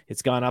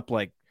 It's gone up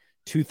like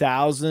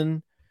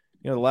 2,000,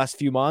 the last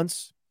few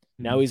months.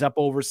 Now he's up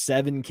over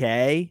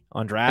 7K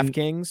on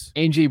DraftKings.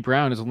 A.J.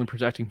 Brown is only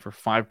projecting for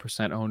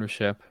 5%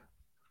 ownership.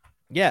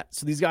 Yeah,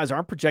 so these guys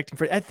aren't projecting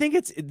for. I think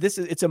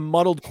it's a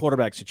muddled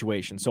quarterback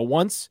situation. So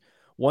once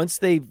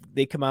they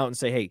come out and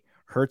say, hey,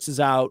 Hurts is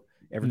out,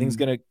 everything's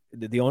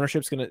the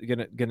ownership's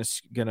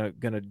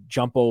gonna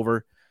jump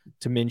over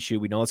to Minshew.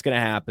 We know what's gonna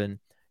happen.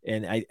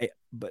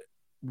 But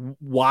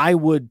why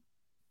would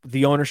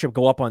the ownership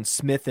go up on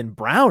Smith and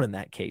Brown in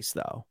that case,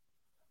 though?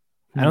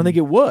 I don't think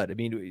it would.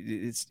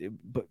 The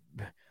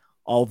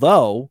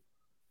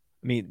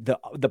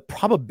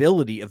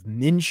probability of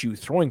Minshew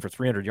throwing for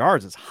 300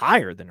 yards is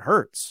higher than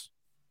Hurts.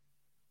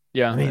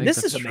 Yeah, I mean, think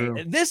this that's is true.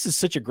 amazing. This is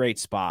such a great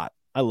spot.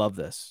 I love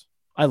this.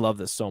 I love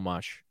this so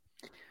much.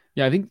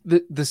 Yeah, I think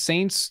the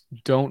Saints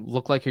don't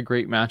look like a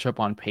great matchup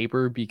on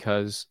paper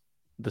because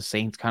the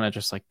Saints kind of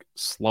just like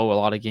slow a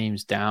lot of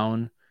games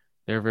down.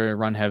 They're very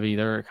run heavy.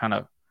 They're kind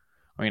of,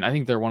 I mean, I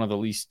think they're one of the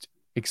least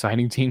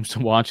exciting teams to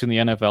watch in the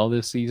NFL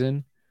this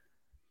season.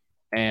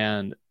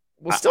 And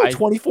Well, still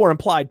 24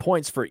 implied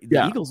points for the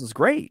Yeah. Eagles is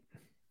great.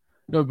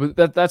 no,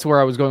 but that's where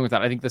I was going with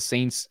that. I think the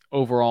Saints'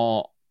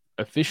 overall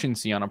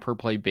efficiency on a per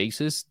play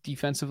basis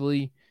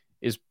defensively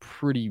is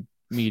pretty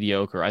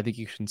mediocre. I think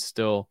you can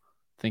still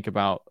think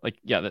about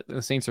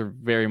the Saints are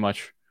very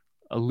much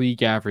a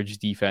league average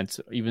defense,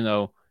 even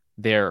though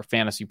their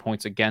fantasy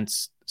points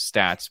against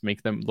stats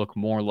make them look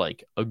more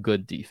like a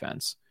good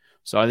defense.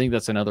 So I think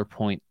that's another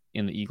point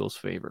in the Eagles'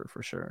 favor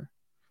for sure.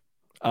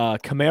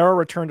 Kamara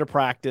returned to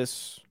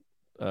practice,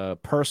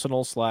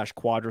 personal /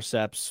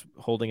 quadriceps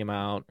holding him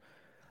out.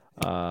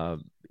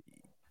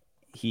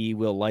 He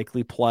will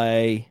likely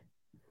play.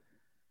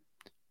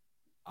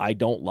 I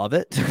don't love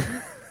it.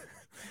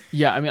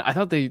 Yeah, I mean,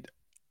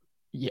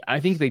 I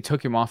think they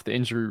took him off the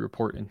injury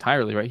report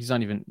entirely, right? He's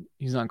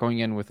not going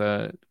in with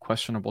a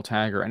questionable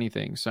tag or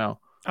anything. So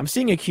I'm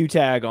seeing a Q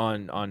tag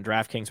on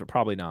DraftKings, but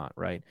probably not,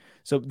 right?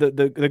 So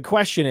the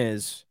question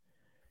is,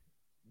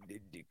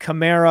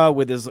 Kamara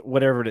with his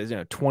whatever it is,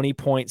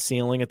 20-point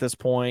ceiling at this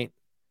point,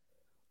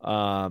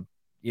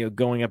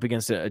 going up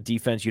against a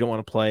defense you don't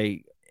want to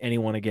play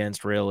anyone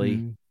against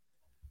really,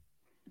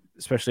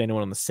 especially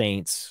anyone on the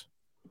Saints.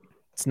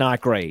 It's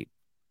not great,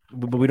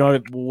 but we don't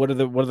have, what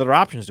other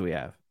options do we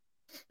have?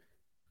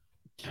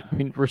 I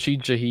mean,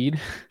 Rashid Shaheed.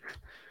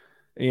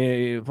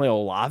 You play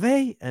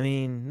Olave? I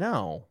mean,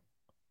 no.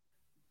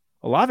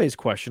 Olave is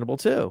questionable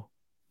too.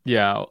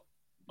 Yeah,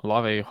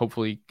 Olave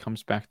hopefully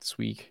comes back this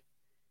week.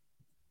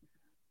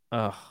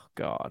 Oh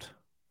God,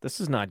 this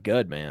is not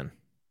good, man.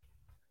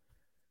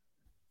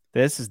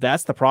 That's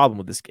the problem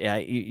with this.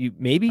 You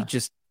maybe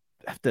just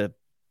have to.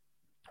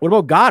 What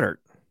about Goddard?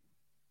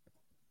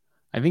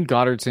 I think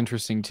Goddard's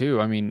interesting too.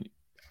 I mean,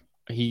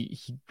 he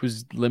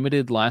was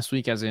limited last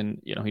week, as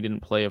in he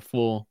didn't play a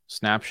full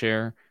snap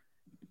share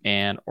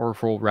or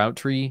full route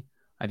tree.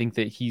 I think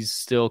that he's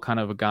still kind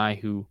of a guy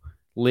who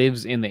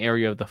lives in the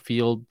area of the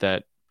field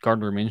that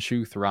Gardner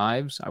Minshew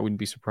thrives. I wouldn't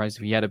be surprised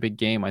if he had a big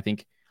game. I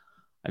think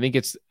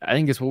it's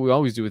what we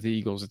always do with the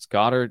Eagles. It's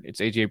Goddard, it's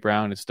AJ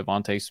Brown, it's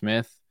Devontae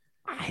Smith.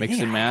 Mix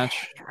and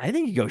match. I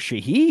think you go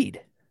Shaheed.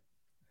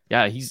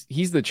 Yeah,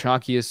 he's the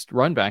chalkiest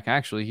run back.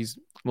 Actually, he's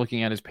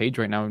looking at his page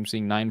right now. I'm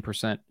seeing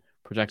 9%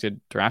 projected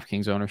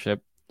DraftKings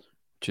ownership,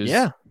 which is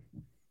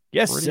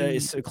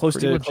it's close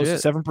to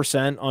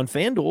 7% on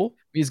FanDuel.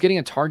 He's getting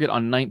a target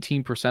on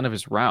 19% of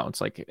his routes.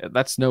 Like,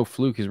 that's no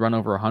fluke. He's run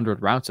over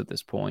 100 routes at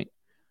this point.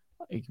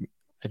 I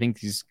think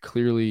he's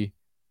clearly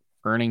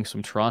earning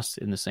some trust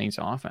in the Saints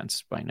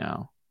offense by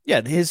now.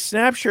 Yeah, his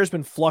snap share has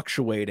been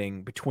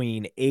fluctuating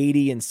between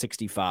 80 and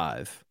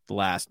 65 the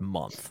last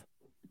month,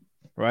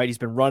 right? He's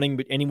been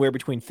running anywhere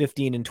between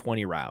 15 and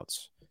 20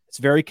 routes. It's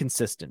very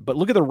consistent. But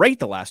look at the rate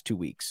the last 2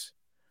 weeks.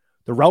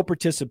 The route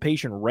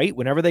participation rate,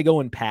 whenever they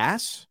go and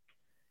pass,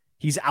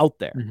 he's out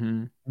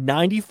there.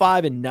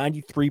 95 and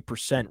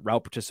 93%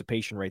 route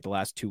participation rate the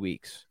last 2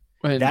 weeks.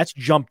 That's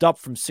jumped up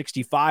from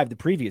 65 the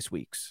previous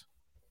weeks.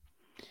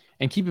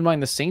 And keep in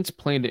mind, the Saints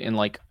played in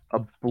like a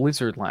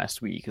blizzard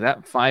last week.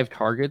 That 5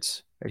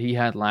 targets that he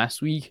had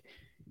last week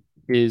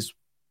is,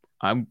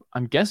 I'm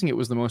guessing it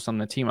was the most on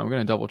the team. I'm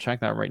going to double check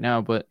that right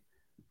now, but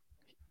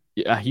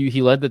yeah,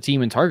 he led the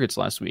team in targets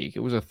last week. It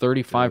was a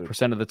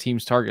 35% of the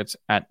team's targets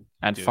at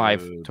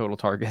 5 total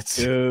targets.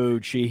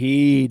 Dude,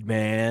 Shaheed,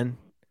 man.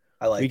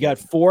 We got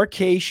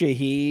 4K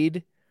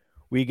Shaheed.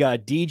 We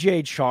got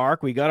DJ Chark.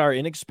 We got our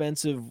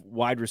inexpensive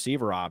wide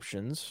receiver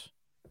options.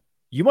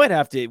 We might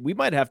have to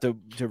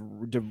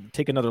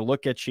take another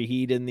look at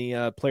Shaheed in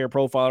the player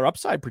profile or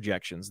upside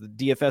projections. The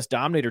DFS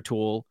Dominator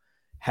tool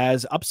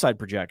has upside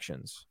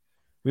projections.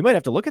 We might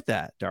have to look at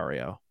that,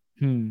 Dario.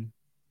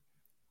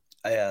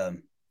 I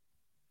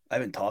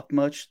haven't talked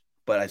much,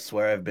 but I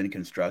swear I've been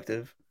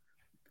constructive.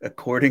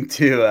 According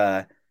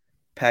to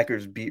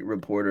Packers beat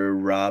reporter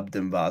Rob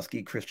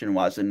Dombrowski, Christian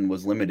Watson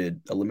was a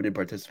limited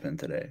participant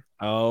today.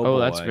 Oh, boy.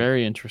 That's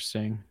very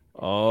interesting.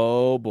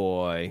 Oh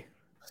boy,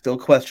 still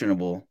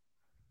questionable.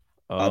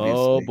 Obviously.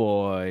 Oh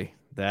boy,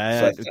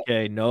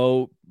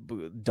 no,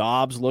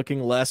 Dobbs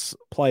looking less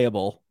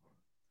playable.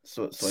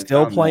 So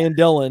still playing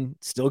Dylan,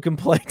 still can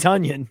play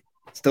Tunyon.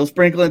 Still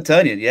sprinkling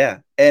Tunyon, yeah.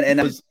 And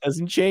I was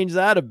doesn't change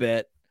that a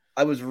bit.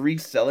 I was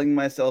reselling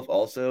myself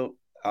also.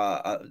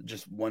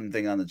 Just one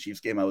thing on the Chiefs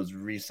game, I was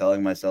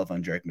reselling myself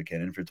on Jerick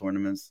McKinnon for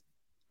tournaments.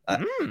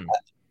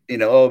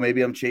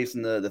 Maybe I'm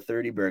chasing the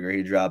 30 burger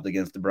he dropped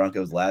against the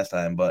Broncos last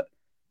time, but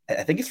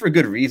I think it's for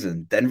good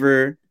reason.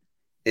 Denver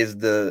is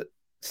the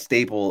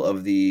staple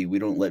of the we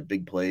don't let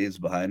big plays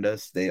behind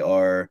us. They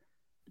are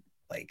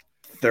like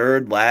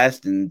third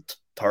last in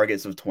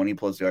targets of 20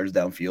 plus yards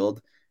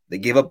downfield. They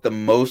gave up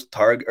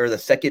the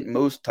second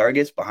most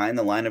targets behind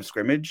the line of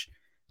scrimmage.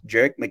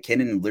 Jerick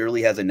McKinnon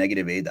literally has a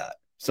negative ADOT.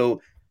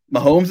 So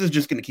Mahomes is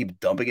just going to keep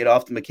dumping it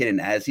off to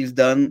McKinnon as he's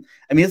done.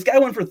 I mean, this guy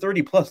went for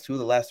 30 plus 2 of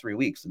the last 3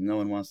 weeks, and no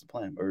one wants to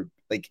play him. Or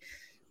like,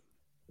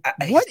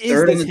 what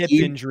is this hip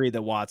injury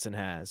that Watson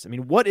has? I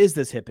mean, what is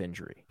this hip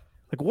injury?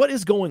 Like, what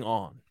is going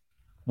on?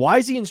 Why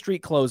is he in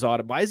street clothes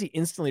audit? Why is he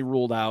instantly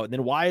ruled out? And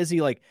then why is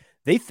he like,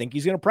 they think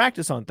he's going to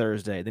practice on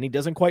Thursday. Then he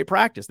doesn't quite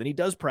practice. Then he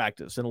does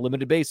practice on a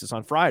limited basis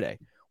on Friday.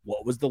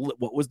 What was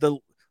the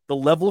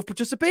level of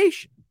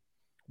participation?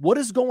 What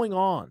is going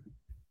on?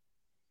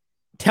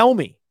 Tell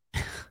me.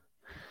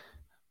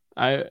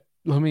 Let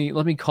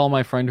me call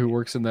my friend who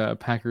works in the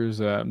Packers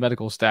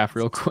medical staff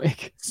real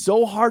quick.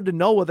 So hard to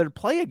know whether to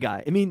play a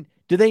guy. I mean,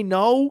 do they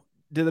know?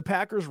 Do the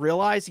Packers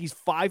realize he's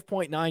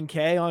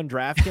 5.9K on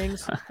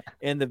DraftKings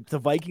and the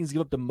Vikings give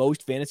up the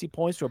most fantasy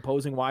points to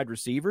opposing wide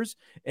receivers?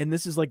 And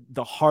this is like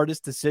the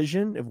hardest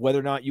decision of whether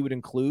or not you would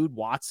include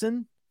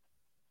Watson.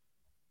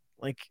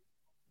 Like,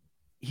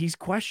 he's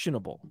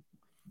questionable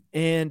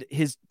and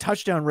his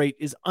touchdown rate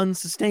is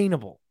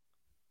unsustainable.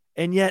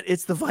 And yet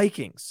it's the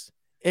Vikings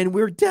and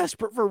we're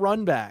desperate for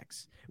run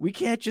backs. We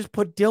can't just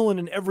put Dylan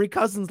in every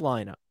Cousins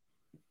lineup.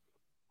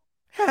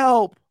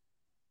 Help.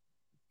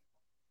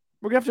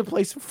 We're going to have to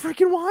play some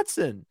freaking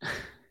Watson.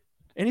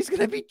 And he's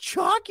going to be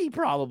chalky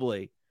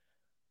probably.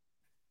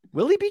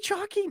 Will he be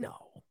chalky? No.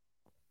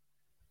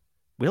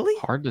 Will he?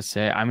 Hard to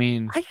say. I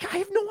mean, I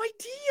have no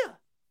idea.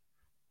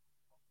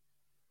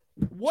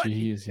 What?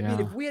 Geez, yeah. I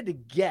mean, if we had to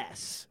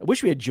guess, I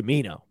wish we had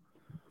Jamino.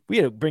 We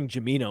had to bring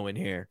Jamino in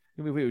here.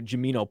 Maybe we had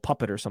Jamino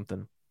puppet or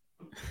something.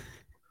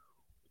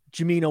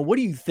 Jamino, what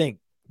do you think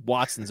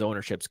Watson's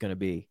ownership's going to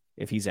be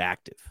if he's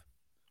active?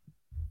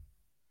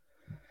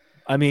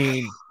 I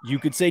mean, you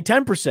could say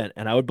 10%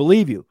 and I would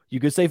believe you. You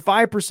could say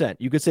 5%.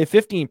 You could say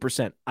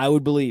 15%. I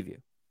would believe you.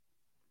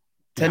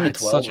 10 to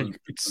 12.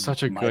 It's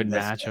such a good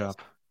matchup.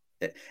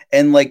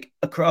 And like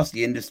across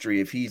the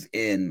industry, if he's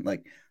in,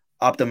 like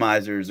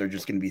optimizers are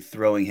just going to be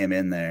throwing him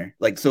in there.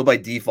 Like, so by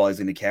default, he's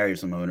going to carry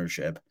some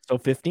ownership. So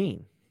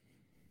 15.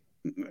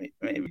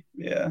 Maybe.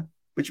 Yeah.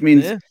 Which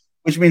means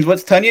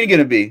what's Tunyon going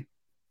to be?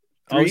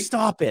 3? Oh,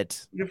 stop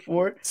it.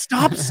 4?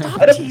 Stop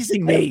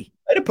teasing me.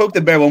 I had to poke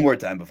the bear one more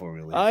time before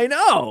we leave. I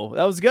know.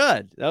 That was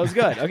good.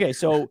 Okay,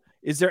 so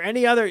is there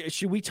any other?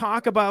 Should we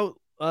talk about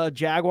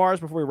Jaguars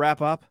before we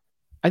wrap up?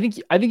 I think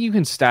you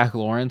can stack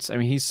Lawrence. I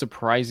mean, he's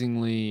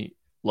surprisingly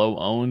low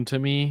owned to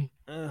me.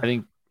 I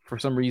think for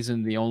some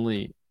reason the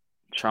only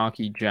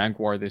chalky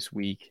Jaguar this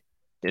week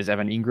is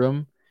Evan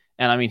Ingram.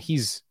 And I mean,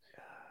 he's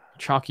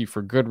chalky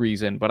for good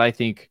reason, but I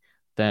think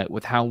that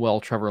with how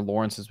well Trevor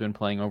Lawrence has been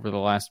playing over the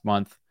last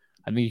month,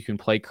 I think you can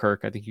play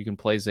Kirk. I think you can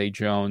play Zay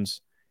Jones.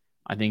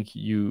 I think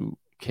you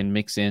can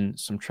mix in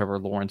some Trevor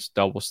Lawrence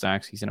double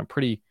stacks. He's in a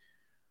pretty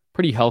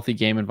healthy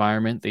game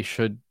environment. They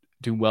should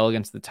do well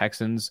against the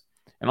Texans.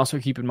 And also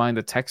keep in mind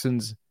the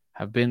Texans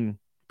have been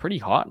pretty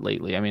hot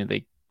lately. I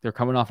mean, they're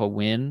coming off a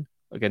win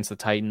against the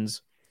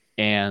Titans,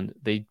 and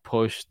they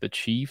pushed the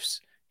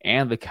Chiefs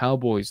and the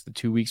Cowboys the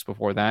 2 weeks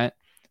before that.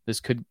 This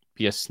could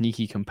be a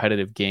sneaky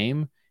competitive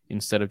game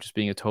instead of just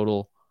being a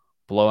total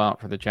blowout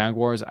for the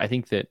Jaguars. I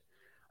think that,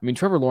 I mean,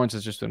 Trevor Lawrence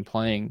has just been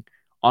playing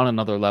on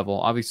another level.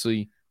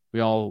 Obviously, we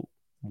all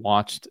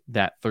watched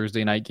that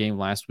Thursday night game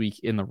last week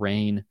in the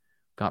rain,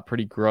 got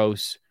pretty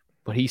gross,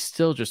 but he's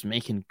still just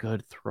making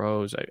good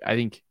throws. I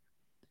think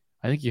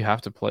you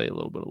have to play a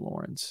little bit of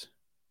Lawrence.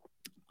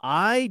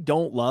 I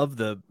don't love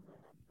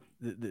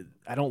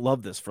I don't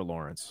love this for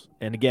Lawrence.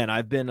 And again,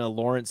 I've been a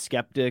Lawrence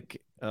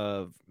skeptic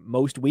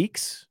most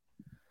weeks,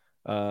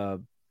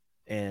 and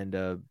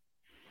have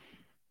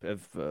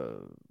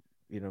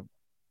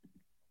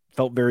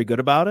felt very good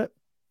about it.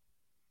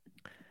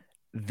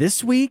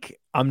 This week,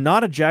 I'm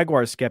not a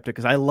Jaguar skeptic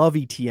because I love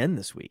ETN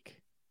this week.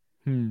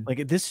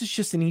 Like, this is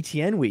just an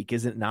ETN week,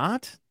 is it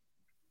not?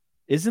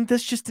 Isn't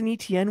this just an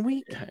ETN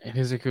week? It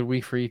is a good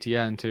week for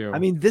ETN too. I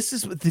mean, this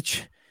is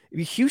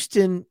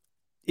Houston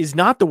is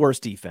not the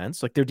worst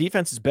defense. Like, their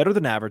defense is better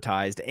than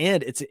advertised,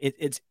 and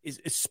it's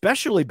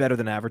especially better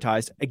than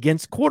advertised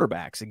against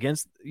quarterbacks.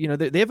 Against,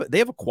 they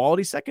have a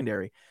quality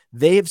secondary.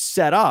 They have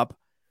set up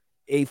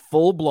a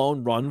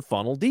full-blown run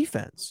funnel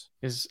defense.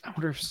 I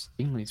wonder if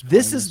Stingley's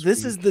this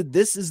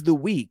is the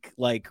week.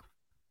 Like,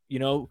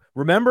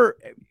 remember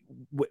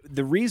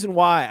the reason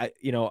why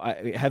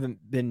I haven't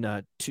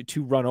been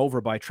too run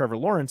over by Trevor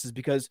Lawrence is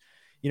because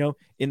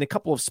in the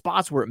couple of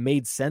spots where it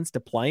made sense to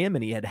play him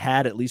and he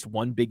had at least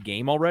one big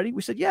game already,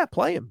 we said, yeah,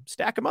 play him,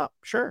 stack him up,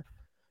 sure,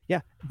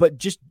 yeah, but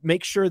just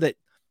make sure that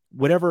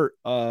whatever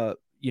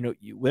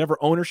whatever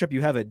ownership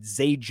you have at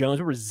Zay Jones,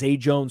 remember Zay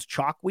Jones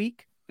chalk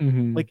week,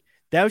 like.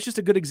 That was just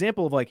a good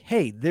example of like,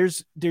 hey,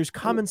 there's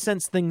common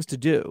sense things to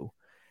do.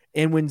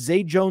 And when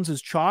Zay Jones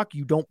is chalk,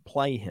 you don't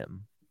play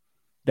him.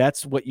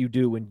 That's what you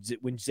do.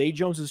 When Zay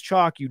Jones is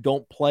chalk, you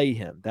don't play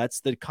him.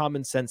 That's the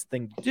common sense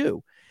thing to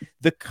do.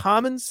 The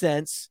common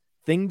sense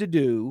thing to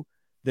do,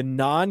 the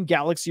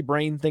non-galaxy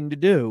brain thing to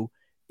do,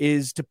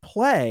 is to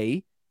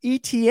play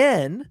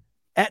ETN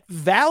at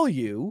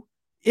value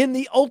in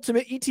the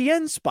ultimate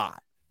ETN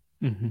spot,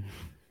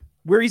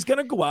 where he's going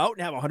to go out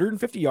and have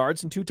 150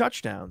 yards and 2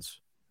 touchdowns.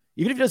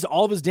 Even if he does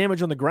all of his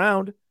damage on the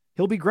ground,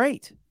 he'll be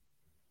great.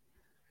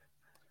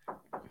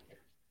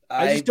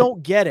 I just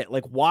don't get it.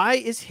 Like,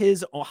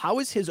 how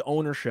is his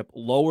ownership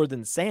lower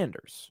than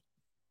Sanders?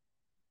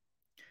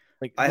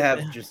 Like, I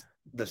have just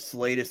the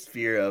slightest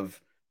fear of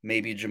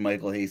maybe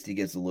JaMychal Hasty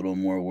gets a little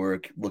more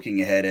work,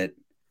 looking ahead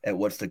at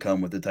what's to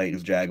come with the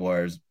Titans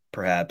Jaguars,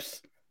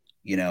 perhaps,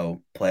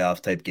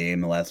 playoff type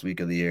game the last week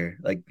of the year.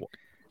 Like,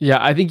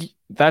 yeah, I think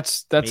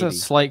that's Maybe. a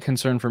slight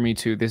concern for me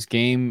too. This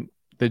game,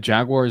 the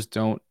Jaguars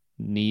don't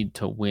need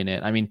to win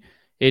it. I mean,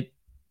 it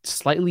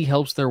slightly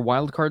helps their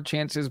wild card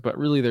chances, but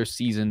really their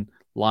season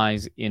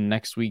lies in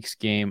next week's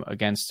game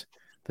against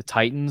the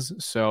Titans.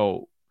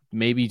 So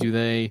maybe do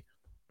they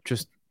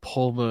just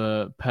pull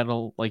the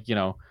pedal, like,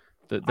 the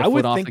I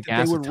would foot off think the that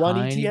gas they would a run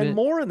tiny ETN bit?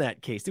 more in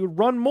that case. They would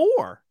run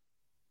more.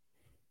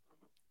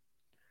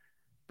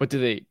 But do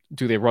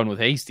they run with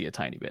Hasty a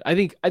tiny bit? I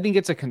think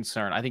it's a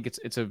concern. I think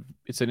it's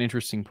an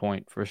interesting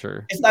point for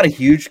sure. it's not a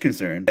huge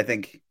concern. I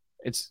think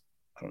It's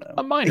I don't know.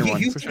 a minor one for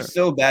Houston's sure.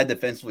 so bad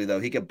defensively, though.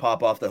 He could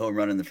pop off the home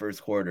run in the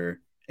first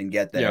quarter and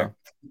get there.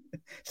 Yeah.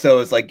 So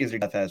it's like, is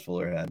your half full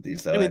or empty?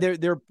 So I mean, they're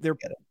get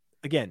it.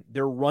 again,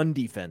 their run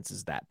defense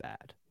is that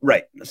bad.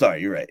 Right.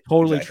 Sorry, you're right.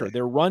 Totally Exactly. true.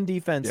 Their run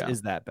defense Yeah.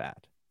 is that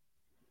bad.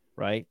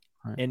 Right?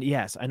 Right. And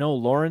yes, I know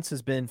Lawrence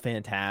has been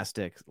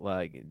fantastic.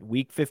 Like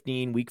week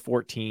 15, week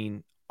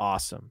 14,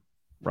 awesome.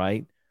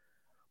 Right?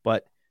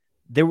 But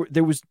there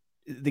was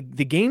the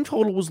game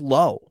total was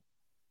low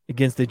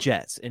against the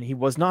Jets, and he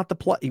was not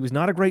he was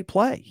not a great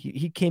play.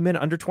 He came in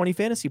under 20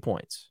 fantasy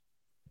points.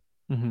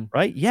 Mm-hmm.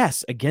 Right?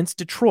 Yes, against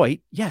Detroit.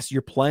 Yes,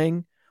 you're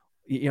playing,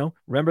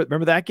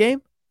 remember that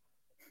game?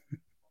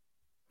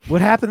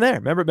 What happened there?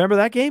 Remember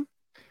that game?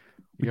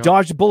 We Yep.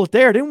 dodged a bullet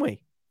there, didn't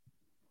we?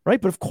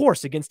 Right? But of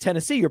course, against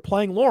Tennessee, you're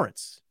playing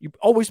Lawrence. You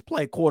always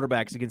play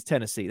quarterbacks against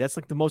Tennessee. That's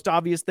like the most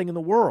obvious thing in the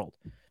world.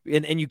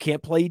 And you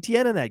can't play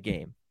ETN in that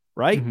game,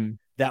 right? Mm-hmm.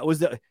 That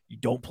was you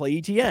don't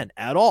play ETN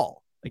at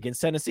all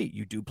against Tennessee.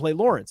 You do play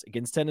Lawrence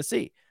against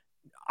Tennessee.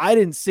 I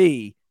didn't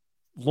see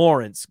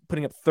Lawrence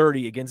putting up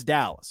 30 against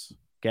Dallas.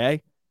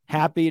 Okay.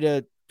 Happy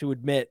to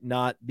admit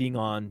not being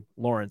on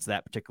Lawrence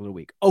that particular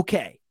week.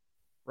 Okay.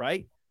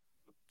 Right.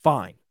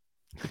 Fine.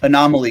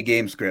 Anomaly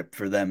game script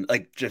for them.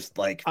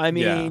 I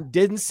mean, Yeah.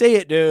 didn't see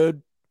it,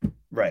 dude.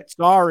 Right.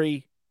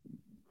 Sorry.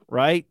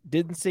 Right.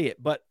 Didn't see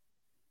it. But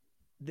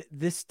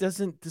this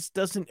doesn't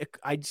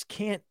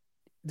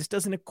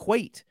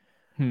equate.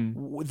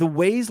 The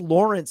ways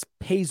Lawrence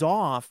pays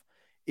off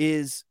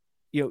is,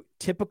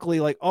 typically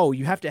like, oh,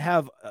 you have to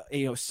have,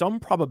 some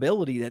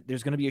probability that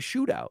there's going to be a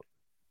shootout.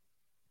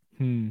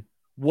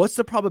 What's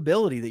the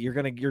probability that you're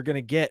going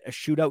to get a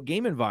shootout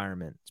game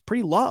environment? It's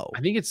pretty low.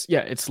 I think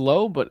it's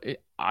low, but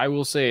I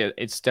will say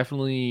it's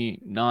definitely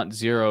not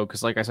zero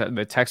because, like I said,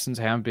 the Texans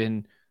have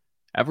been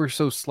ever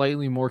so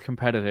slightly more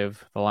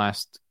competitive the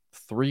last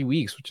 3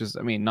 weeks, which is,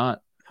 I mean,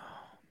 not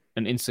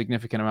an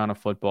insignificant amount of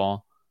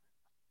football.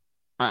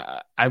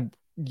 The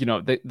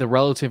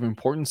relative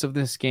importance of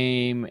this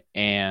game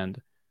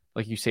and,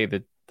 like you say,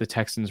 the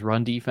Texans'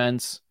 run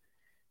defense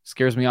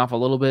scares me off a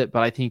little bit,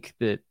 but I think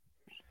that,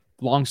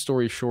 long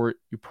story short,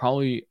 you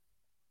probably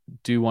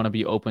do want to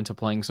be open to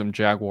playing some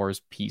Jaguars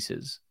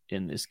pieces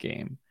in this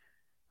game.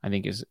 I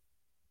think is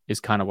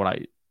kind of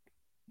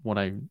what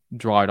I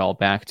draw it all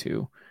back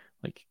to.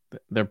 Like,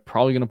 they're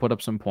probably going to put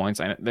up some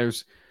points. And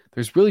there's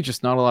really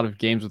just not a lot of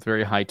games with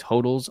very high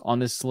totals on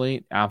this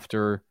slate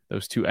after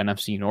those two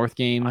NFC North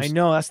games. I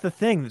know, that's the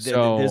thing.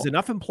 So, there's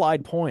enough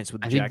implied points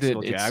with the I think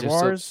that Jacksonville it's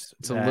Jaguars.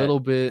 It's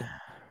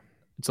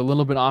a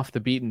little bit off the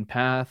beaten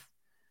path.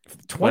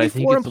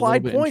 24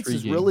 implied points is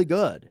intriguing. really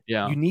good.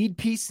 Yeah. You need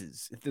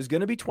pieces. If there's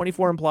going to be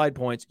 24 implied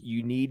points,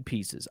 you need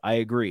pieces. I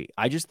agree.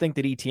 I just think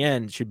that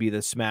ETN should be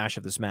the smash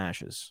of the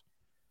smashes.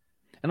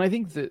 And I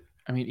think that,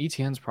 I mean,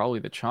 ETN's probably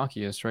the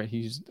chalkiest, right?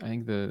 He's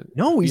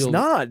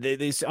not. They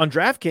on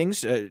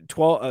DraftKings,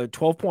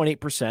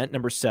 12.8%,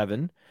 number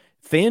 7.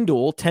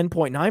 FanDuel,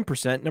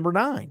 10.9%, number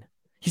 9.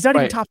 He's not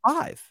even top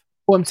 5.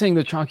 Well, I'm saying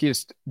the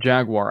chalkiest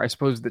Jaguar. I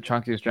suppose the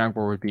chalkiest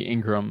Jaguar would be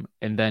Ingram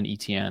and then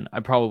ETN.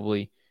 I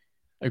probably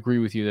agree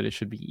with you that it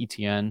should be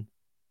ETN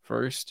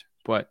first,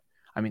 but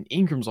I mean,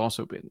 Ingram's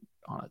also been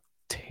on a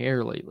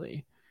tear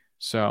lately.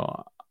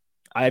 So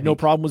I have no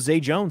problem with Zay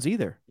Jones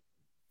either.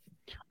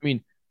 I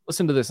mean,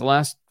 listen to this. The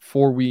last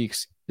 4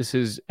 weeks, this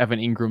is Evan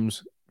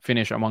Ingram's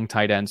finish among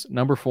tight ends.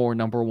 Number 4,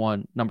 number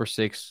 1, number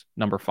 6,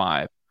 number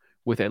 5,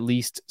 with at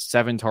least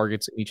 7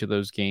 targets in each of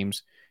those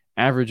games,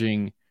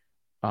 averaging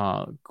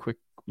quick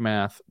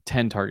math,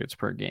 10 targets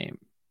per game.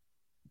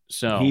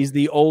 So he's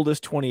the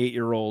oldest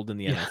 28-year-old in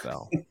the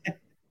NFL.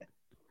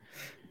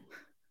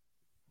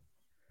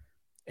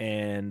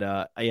 And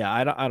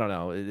I don't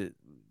know.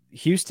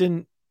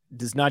 Houston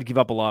does not give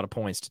up a lot of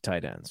points to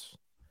tight ends,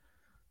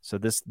 so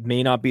this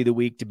may not be the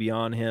week to be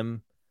on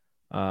him.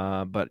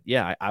 But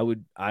yeah,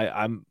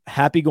 I'm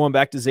happy going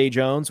back to Zay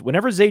Jones.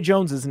 Whenever Zay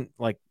Jones isn't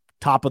like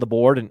top of the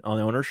board and on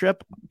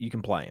ownership, you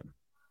can play him,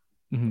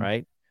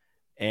 right?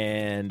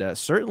 And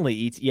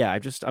certainly,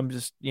 I'm just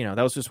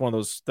that was one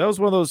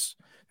of those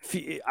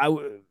I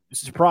was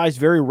surprised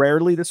very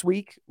rarely this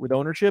week with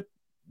ownership.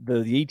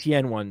 The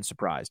ETN one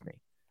surprised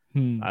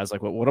me. I was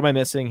like, what am I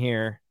missing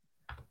here?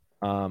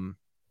 It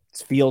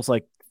feels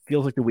like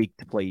the week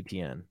to play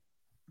ETN,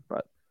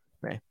 but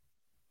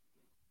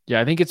yeah,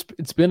 I think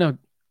it's been a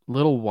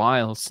little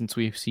while since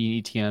we've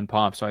seen ETN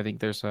pop, so I think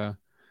there's a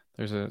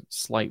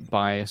slight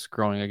bias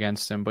growing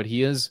against him, but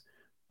he is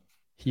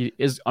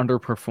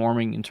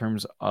underperforming in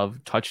terms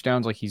of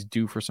touchdowns. Like, he's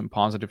due for some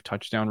positive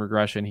touchdown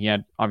regression. He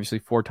had obviously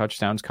 4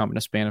 touchdowns come in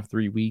a span of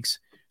 3 weeks,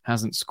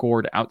 hasn't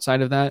scored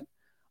outside of that.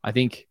 I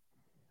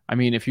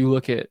mean, if you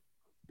look at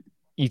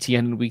ETN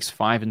in weeks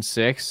 5 and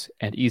 6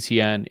 and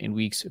ETN in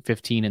weeks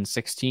 15 and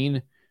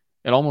 16,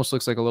 it almost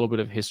looks like a little bit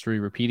of history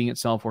repeating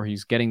itself where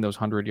he's getting those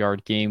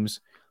 100-yard games,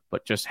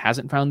 but just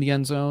hasn't found the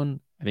end zone.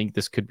 I think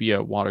this could be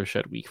a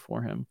watershed week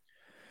for him.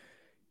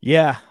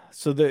 Yeah.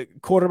 So the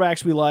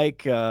quarterbacks we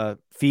like,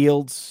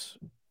 Fields,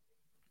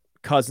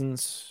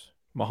 Cousins,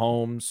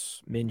 Mahomes,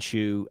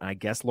 Minshew, I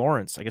guess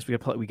Lawrence. I guess we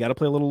got to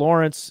play a little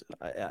Lawrence,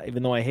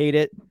 even though I hate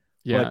it.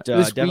 Yeah, but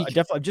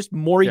definitely just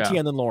more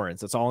ETN than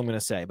Lawrence. That's all I'm going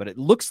to say. But it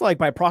looks like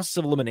by process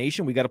of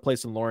elimination, we got to play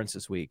some Lawrence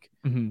this week.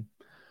 Mm-hmm.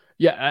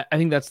 Yeah, I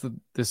think that's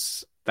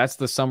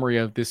the summary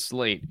of this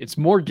slate. It's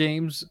more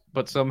games,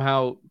 but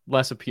somehow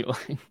less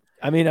appealing.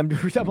 I mean, I'm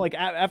like,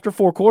 after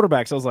 4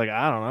 quarterbacks, I was like,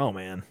 I don't know,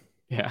 man.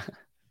 Yeah.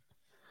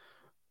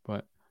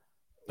 But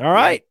all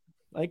right,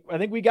 like I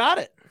think we got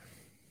it.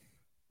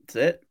 That's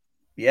it.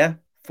 Yeah,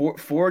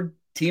 four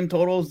team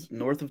totals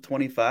north of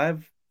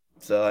 25.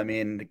 So I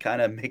mean, it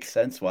kind of makes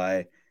sense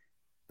why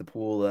the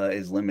pool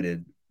is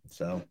limited.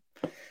 So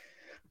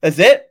that's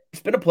it.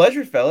 It's been a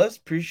pleasure, fellas.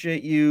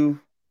 Appreciate you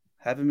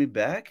having me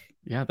back.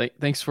 Yeah,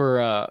 thanks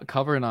for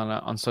covering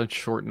on such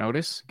short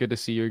notice. Good to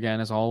see you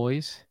again, as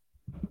always.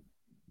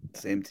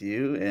 Same to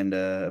you. And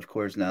of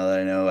course, now that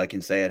I know I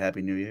can say it,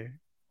 Happy New Year.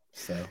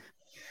 So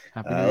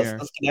Happy New Year.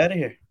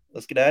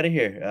 Let's get out of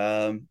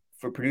here.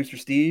 For producer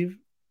Steve,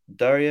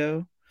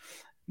 Dario,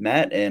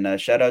 Matt, and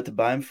shout out to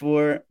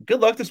Bime4. Good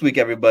luck this week,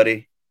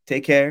 everybody.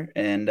 Take care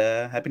and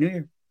Happy New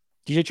Year.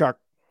 DJ Chark.